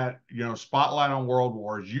onto that, Spotlight on World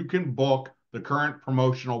Wars, you can book the current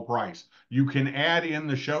promotional price. You can add in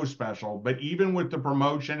the show special, but even with the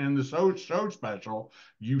promotion in the show special,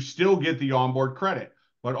 you still get the onboard credit.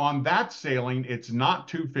 But on that sailing, it's not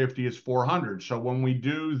 250, it's 400. So when we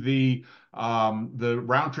do the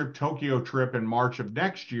round trip Tokyo trip in March of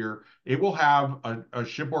next year, it will have a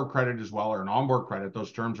shipboard credit as well, or an onboard credit.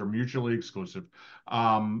 Those terms are mutually exclusive.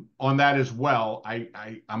 On that as well,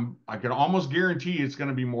 I can almost guarantee it's going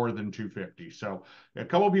to be more than 250. So a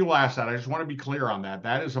couple of people asked that. I just want to be clear on that.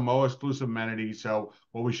 That is a MOA exclusive amenity. So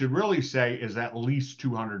what we should really say is at least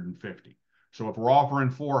 250. So if we're offering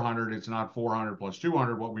 400, it's not 400 plus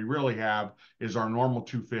 200. What we really have is our normal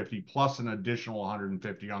 250 plus an additional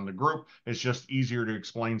 150 on the group. It's just easier to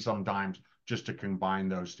explain sometimes just to combine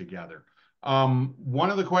those together. One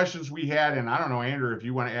of the questions we had, and I don't know, Andrew, if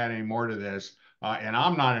you want to add any more to this, and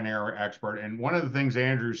I'm not an air expert, and one of the things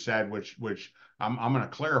Andrew said, which I'm going to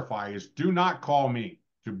clarify, is do not call me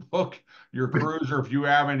to book your cruise, or if you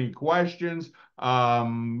have any questions.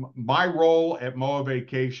 My role at MOA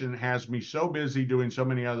Vacation has me so busy doing so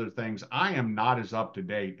many other things. I am not as up to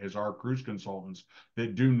date as our cruise consultants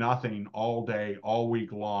that do nothing all day, all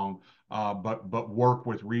week long, but work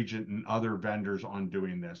with Regent and other vendors on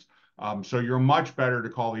doing this. So you're much better to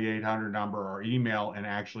call the 800 number or email and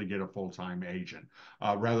actually get a full-time agent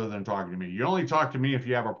rather than talking to me. You only talk to me if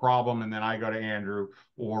you have a problem, and then I go to Andrew,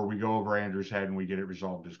 or we go over Andrew's head and we get it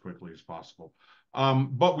resolved as quickly as possible.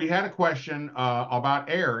 But we had a question about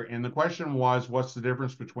air, and the question was, what's the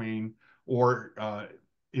difference between, or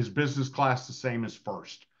is business class the same as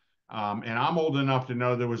first? And I'm old enough to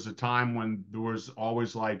know there was a time when there was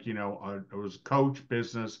always, like, it was coach,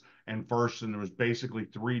 business, and first, and there was basically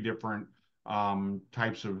three different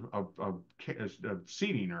types of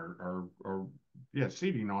seating or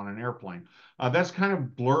seating on an airplane. That's kind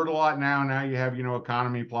of blurred a lot now. Now you have,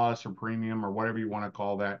 economy plus or premium or whatever you want to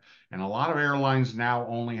call that. And a lot of airlines now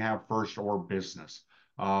only have first or business.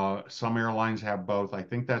 Some airlines have both. I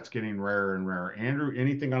think that's getting rarer and rarer. Andrew,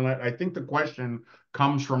 anything on that? I think the question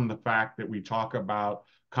comes from the fact that we talk about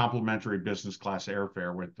complimentary business class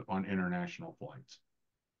airfare on international flights.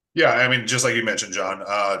 Yeah, I mean, just like you mentioned, John,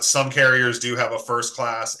 some carriers do have a first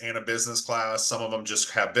class and a business class. Some of them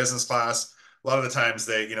just have business class. A lot of the times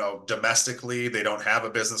they, domestically, they don't have a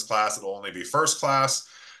business class. It'll only be first class.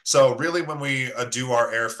 So really, when we do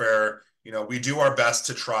our airfare, we do our best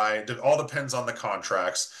to try. It all depends on the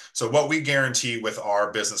contracts. So what we guarantee with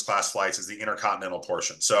our business class flights is the intercontinental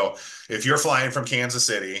portion. So if you're flying from Kansas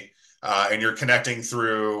City and you're connecting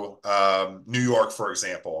through New York, for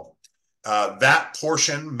example, that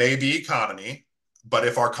portion may be economy, but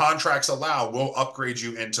if our contracts allow, we'll upgrade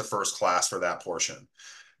you into first class for that portion.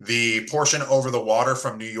 The portion over the water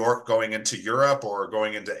from New York going into Europe or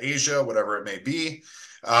going into Asia, whatever it may be,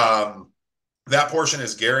 that portion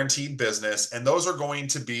is guaranteed business, and those are going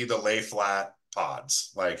to be the lay flat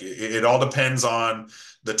pods. Like it all depends on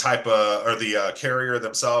the type of, or the carrier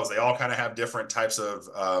themselves. They all kind of have different types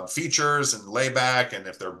of features and layback, and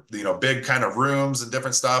if they're, big kind of rooms and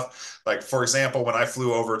different stuff. Like, for example, when I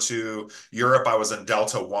flew over to Europe, I was in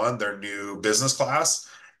Delta One, their new business class.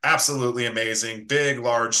 Absolutely amazing, big,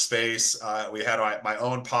 large space. We had my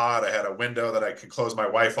own pod. I had a window that I could close my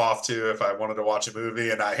wife off to if I wanted to watch a movie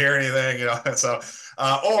and not hear anything, So,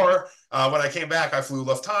 when I came back, I flew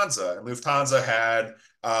Lufthansa, and Lufthansa had,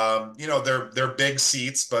 they're big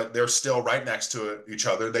seats, but they're still right next to each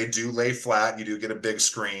other. They do lay flat. You do get a big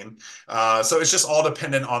screen. So it's just all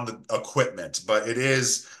dependent on the equipment, but it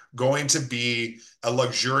is going to be a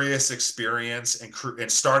luxurious experience,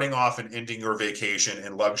 and starting off and ending your vacation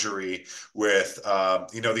in luxury with,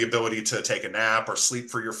 the ability to take a nap or sleep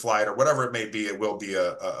for your flight or whatever it may be. It will be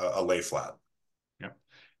a lay flat. Yeah.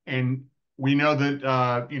 And we know that,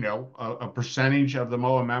 a percentage of the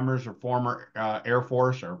MOA members are former Air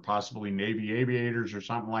Force or possibly Navy aviators or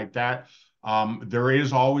something like that. There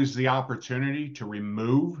is always the opportunity to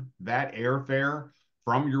remove that airfare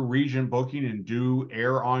from your Regent booking and do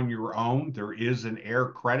air on your own. There is an air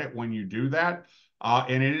credit when you do that.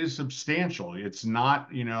 And it is substantial. It's not,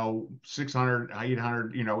 600,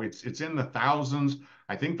 800, it's in the thousands.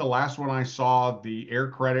 I think the last one I saw, the air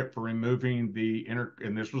credit for removing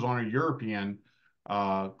and this was on a European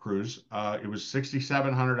cruise, it was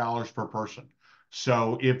 $6,700 per person.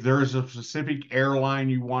 So if there's a specific airline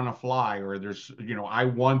you want to fly, or there's, I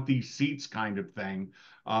want these seats kind of thing,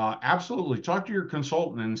 absolutely talk to your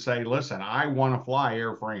consultant and say, listen, I want to fly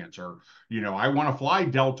Air France, or, I want to fly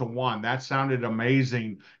Delta One. That sounded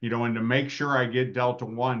amazing, and to make sure I get Delta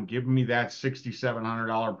One, give me that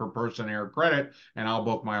 $6,700 per person air credit, and I'll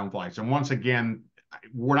book my own flights. And once again,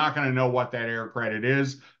 we're not going to know what that air credit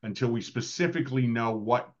is until we specifically know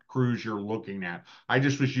what cruise you're looking at. I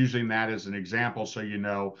just was using that as an example so you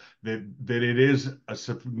know that it is a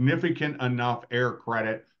significant enough air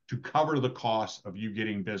credit to cover the cost of you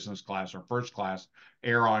getting business class or first class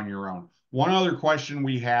air on your own. One other question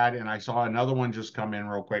we had, and I saw another one just come in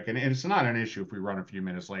real quick, and it's not an issue if we run a few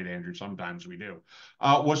minutes late, Andrew. Sometimes we do.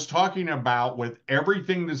 Was talking about with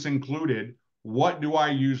everything that's included, what do I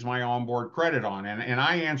use my onboard credit on? And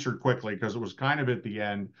I answered quickly because it was kind of at the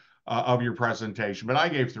end of your presentation, but I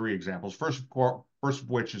gave 3 examples. First of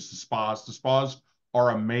which is the spas. The spas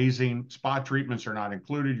are amazing. Spa treatments are not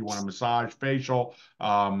included. You want a massage, facial.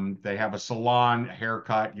 They have a salon,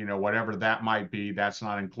 haircut, you know, whatever that might be. That's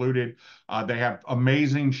not included. They have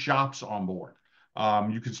amazing shops on board.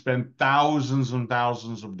 You can spend thousands and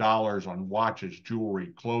thousands of dollars on watches,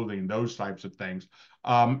 jewelry, clothing, those types of things.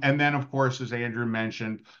 And then, of course, as Andrew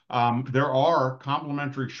mentioned, there are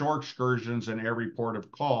complimentary shore excursions in every port of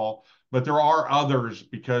call, but there are others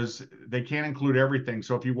because they can't include everything.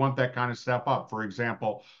 So if you want that kind of step up, for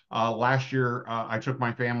example, last year I took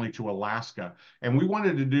my family to Alaska, and we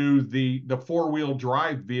wanted to do the 4-wheel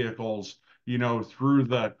drive vehicles, you know, through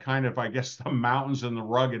the kind of, I guess, the mountains and the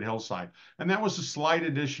rugged hillside. And that was a slight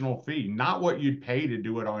additional fee, not what you'd pay to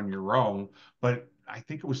do it on your own, but I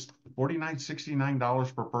think it was $49,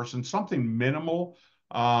 $69 per person, something minimal,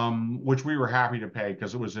 which we were happy to pay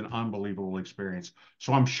because it was an unbelievable experience.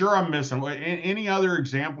 So I'm sure I'm missing any other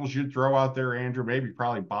examples you'd throw out there, Andrew. Maybe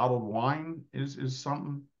probably bottled wine is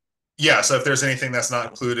something. Yeah, so if there's anything that's not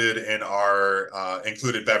included in our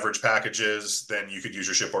included beverage packages, then you could use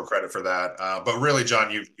your shipboard credit for that. But really,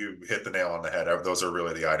 John, you hit the nail on the head. Those are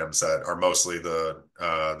really the items that are mostly the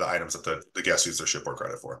items that the guests use their shipboard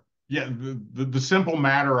credit for. Yeah, the simple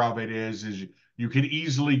matter of it is you could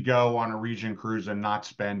easily go on a Regent cruise and not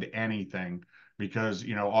spend anything because,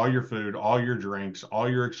 you know, all your food, all your drinks, all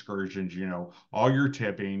your excursions, you know, all your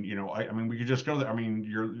tipping, you know, I mean, we could just go there. I mean,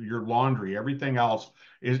 your laundry, everything else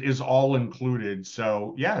is all included.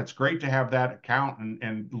 So yeah, it's great to have that account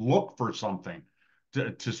and look for something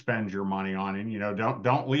to spend your money on. And, you know,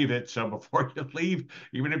 don't leave it. So before you leave,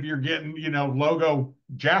 even if you're getting, you know, logo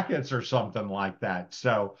jackets or something like that.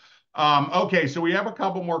 So okay, so we have a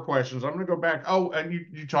couple more questions. I'm going to go back. Oh, and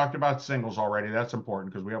you talked about singles already. That's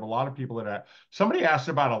important because we have a lot of people that somebody asked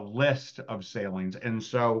about a list of sailings. And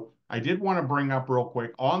so I did want to bring up real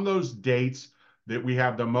quick on those dates that we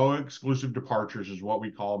have the MOA exclusive departures is what we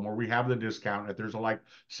call them, where we have the discount. If there's like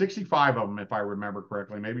 65 of them, if I remember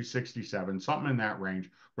correctly, maybe 67, something in that range,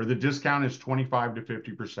 where the discount is 25 to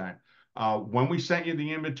 50%. When we sent you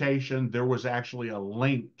the invitation, there was actually a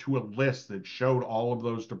link to a list that showed all of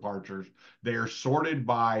those departures. They are sorted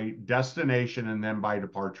by destination and then by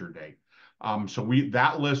departure date. So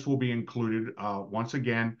that list will be included. Once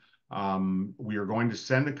again, we are going to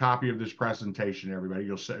send a copy of this presentation to everybody.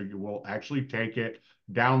 You will actually take it,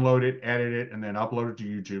 download it, edit it, and then upload it to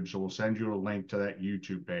YouTube. So we'll send you a link to that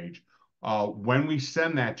YouTube page. When we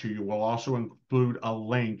send that to you, we'll also include a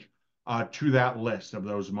link to that list of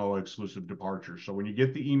those MOA exclusive departures. So when you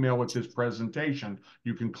get the email with this presentation,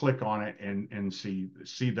 you can click on it and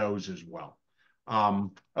see those as well.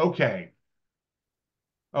 Okay.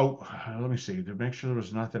 Oh, let me see to make sure there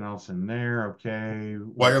was nothing else in there. Okay.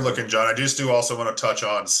 While you're looking, John, I just do also want to touch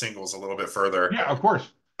on singles a little bit further. Yeah, of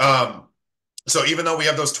course. So even though we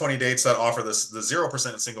have those 20 dates that offer the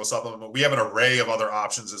 0% single supplement, we have an array of other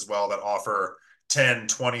options as well that offer 10,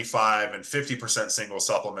 25, and 50% single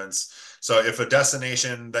supplements. So if a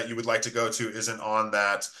destination that you would like to go to isn't on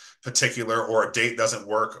that particular, or a date doesn't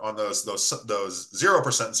work on those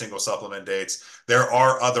 0% single supplement dates, there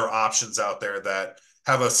are other options out there that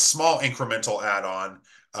have a small incremental add-on,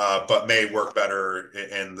 but may work better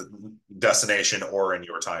in the destination or in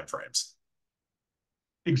your time frames.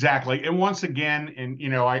 Exactly. And once again, and you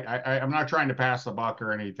know, I'm not trying to pass the buck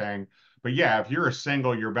or anything, but yeah, if you're a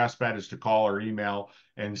single, your best bet is to call or email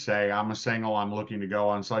and say, I'm a single, I'm looking to go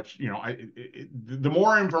on such, you know, the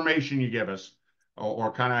more information you give us,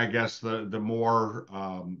 or kind of, I guess, the more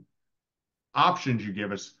options you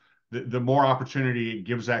give us, the more opportunity it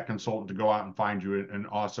gives that consultant to go out and find you an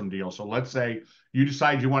awesome deal. So let's say you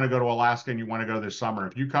decide you want to go to Alaska and you want to go this summer.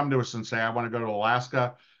 If you come to us and say, I want to go to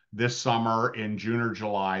Alaska this summer in June or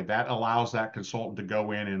July, that allows that consultant to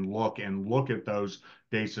go in and look at those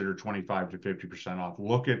dates that are 25 to 50% off.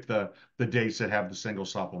 Look at the dates that have the single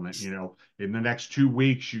supplement. You know, in the next 2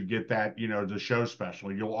 weeks, you get that, you know, the show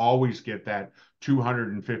special. You'll always get that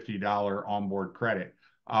 $250 onboard credit,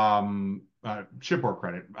 shipboard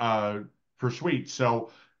credit per suite. So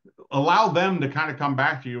allow them to kind of come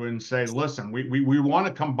back to you and say, listen, we want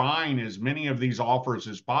to combine as many of these offers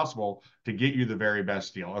as possible to get you the very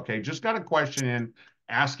best deal. Okay, just got a question in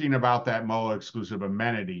asking about that MOA exclusive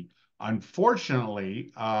amenity.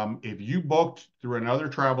 Unfortunately, if you booked through another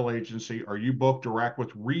travel agency or you booked direct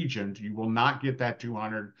with Regent, you will not get that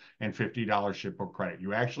 $250 shipbook credit.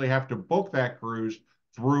 You actually have to book that cruise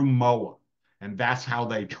through MOA, and that's how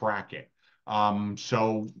they track it.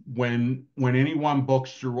 So when anyone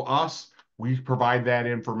books through us, we provide that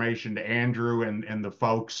information to Andrew and the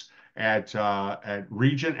folks at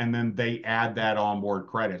Regent, and then they add that onboard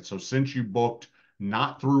credit. So since you booked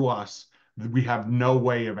not through us, we have no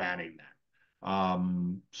way of adding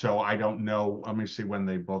that. So I don't know. Let me see when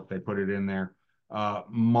they booked. They put it in there.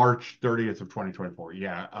 March 30th of 2024.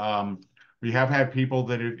 Yeah. We have had people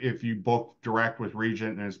that if you book direct with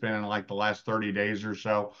Regent and it's been in like the last 30 days or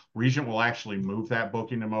so, Regent will actually move that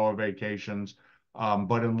booking to MOA Vacations.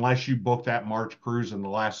 But unless you book that March cruise in the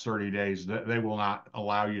last 30 days, they will not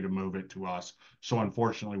allow you to move it to us. So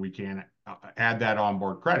unfortunately, we can't add that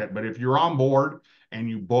onboard credit. But if you're on board and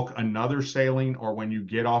you book another sailing, or when you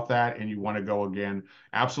get off that and you want to go again,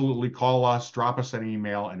 absolutely call us, drop us an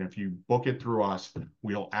email. And if you book it through us,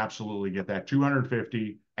 we'll absolutely get that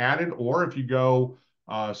 250 added. Or if you go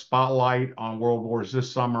Spotlight on World Wars this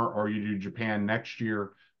summer, or you do Japan next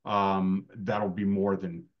year, that'll be more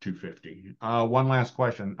than 250. One last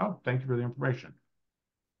question. Oh, thank you for the information.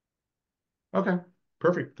 Okay,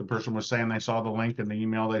 perfect. The person was saying they saw the link in the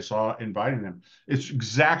email they saw inviting them. It's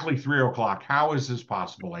exactly 3 o'clock. How is this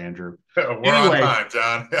possible, Andrew? We're on time,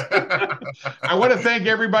 John. I want to thank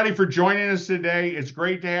everybody for joining us today. It's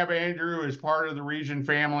great to have Andrew as part of the Regent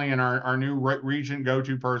family and our new Regent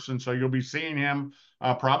go-to person. So you'll be seeing him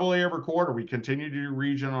probably every quarter. We continue to do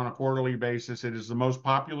Regent on a quarterly basis. It is the most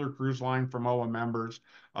popular cruise line for MOA members.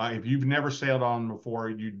 If you've never sailed on before,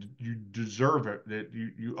 you deserve it. That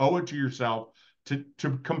you owe it to yourself to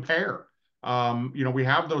compare. We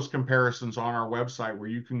have those comparisons on our website where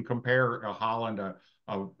you can compare a Holland, a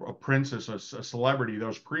Princess, a Celebrity,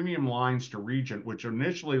 those premium lines to Regent, which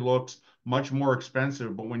initially looks much more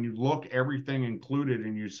expensive. But when you look everything included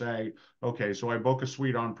and you say, okay, so I book a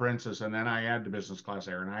suite on Princess and then I add the business class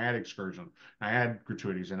air and I add excursion, I add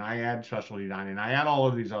gratuities and I add specialty dining, I add all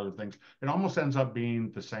of these other things, it almost ends up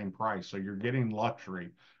being the same price. So you're getting luxury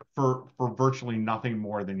for virtually nothing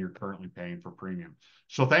more than you're currently paying for premium.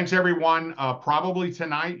 So thanks, everyone. Probably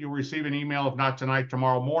tonight, you'll receive an email. If not tonight,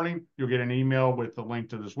 tomorrow morning, you'll get an email with the link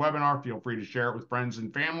to this webinar. Feel free to share it with friends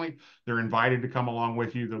and family. They're invited to come along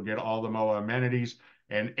with you. They'll get all the MOA amenities.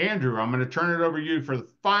 And Andrew, I'm going to turn it over to you for the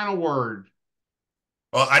final word.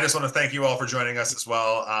 Well, I just want to thank you all for joining us as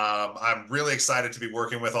well. I'm really excited to be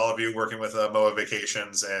working with all of you, working with MOA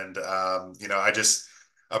Vacations. And, I just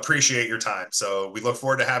appreciate your time. So we look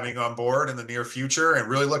forward to having you on board in the near future and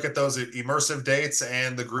really look at those immersive dates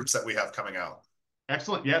and the groups that we have coming out.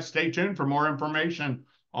 Excellent. Yes, stay tuned for more information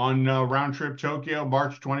on Round Trip Tokyo,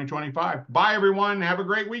 March 2025. Bye, everyone. Have a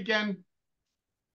great weekend.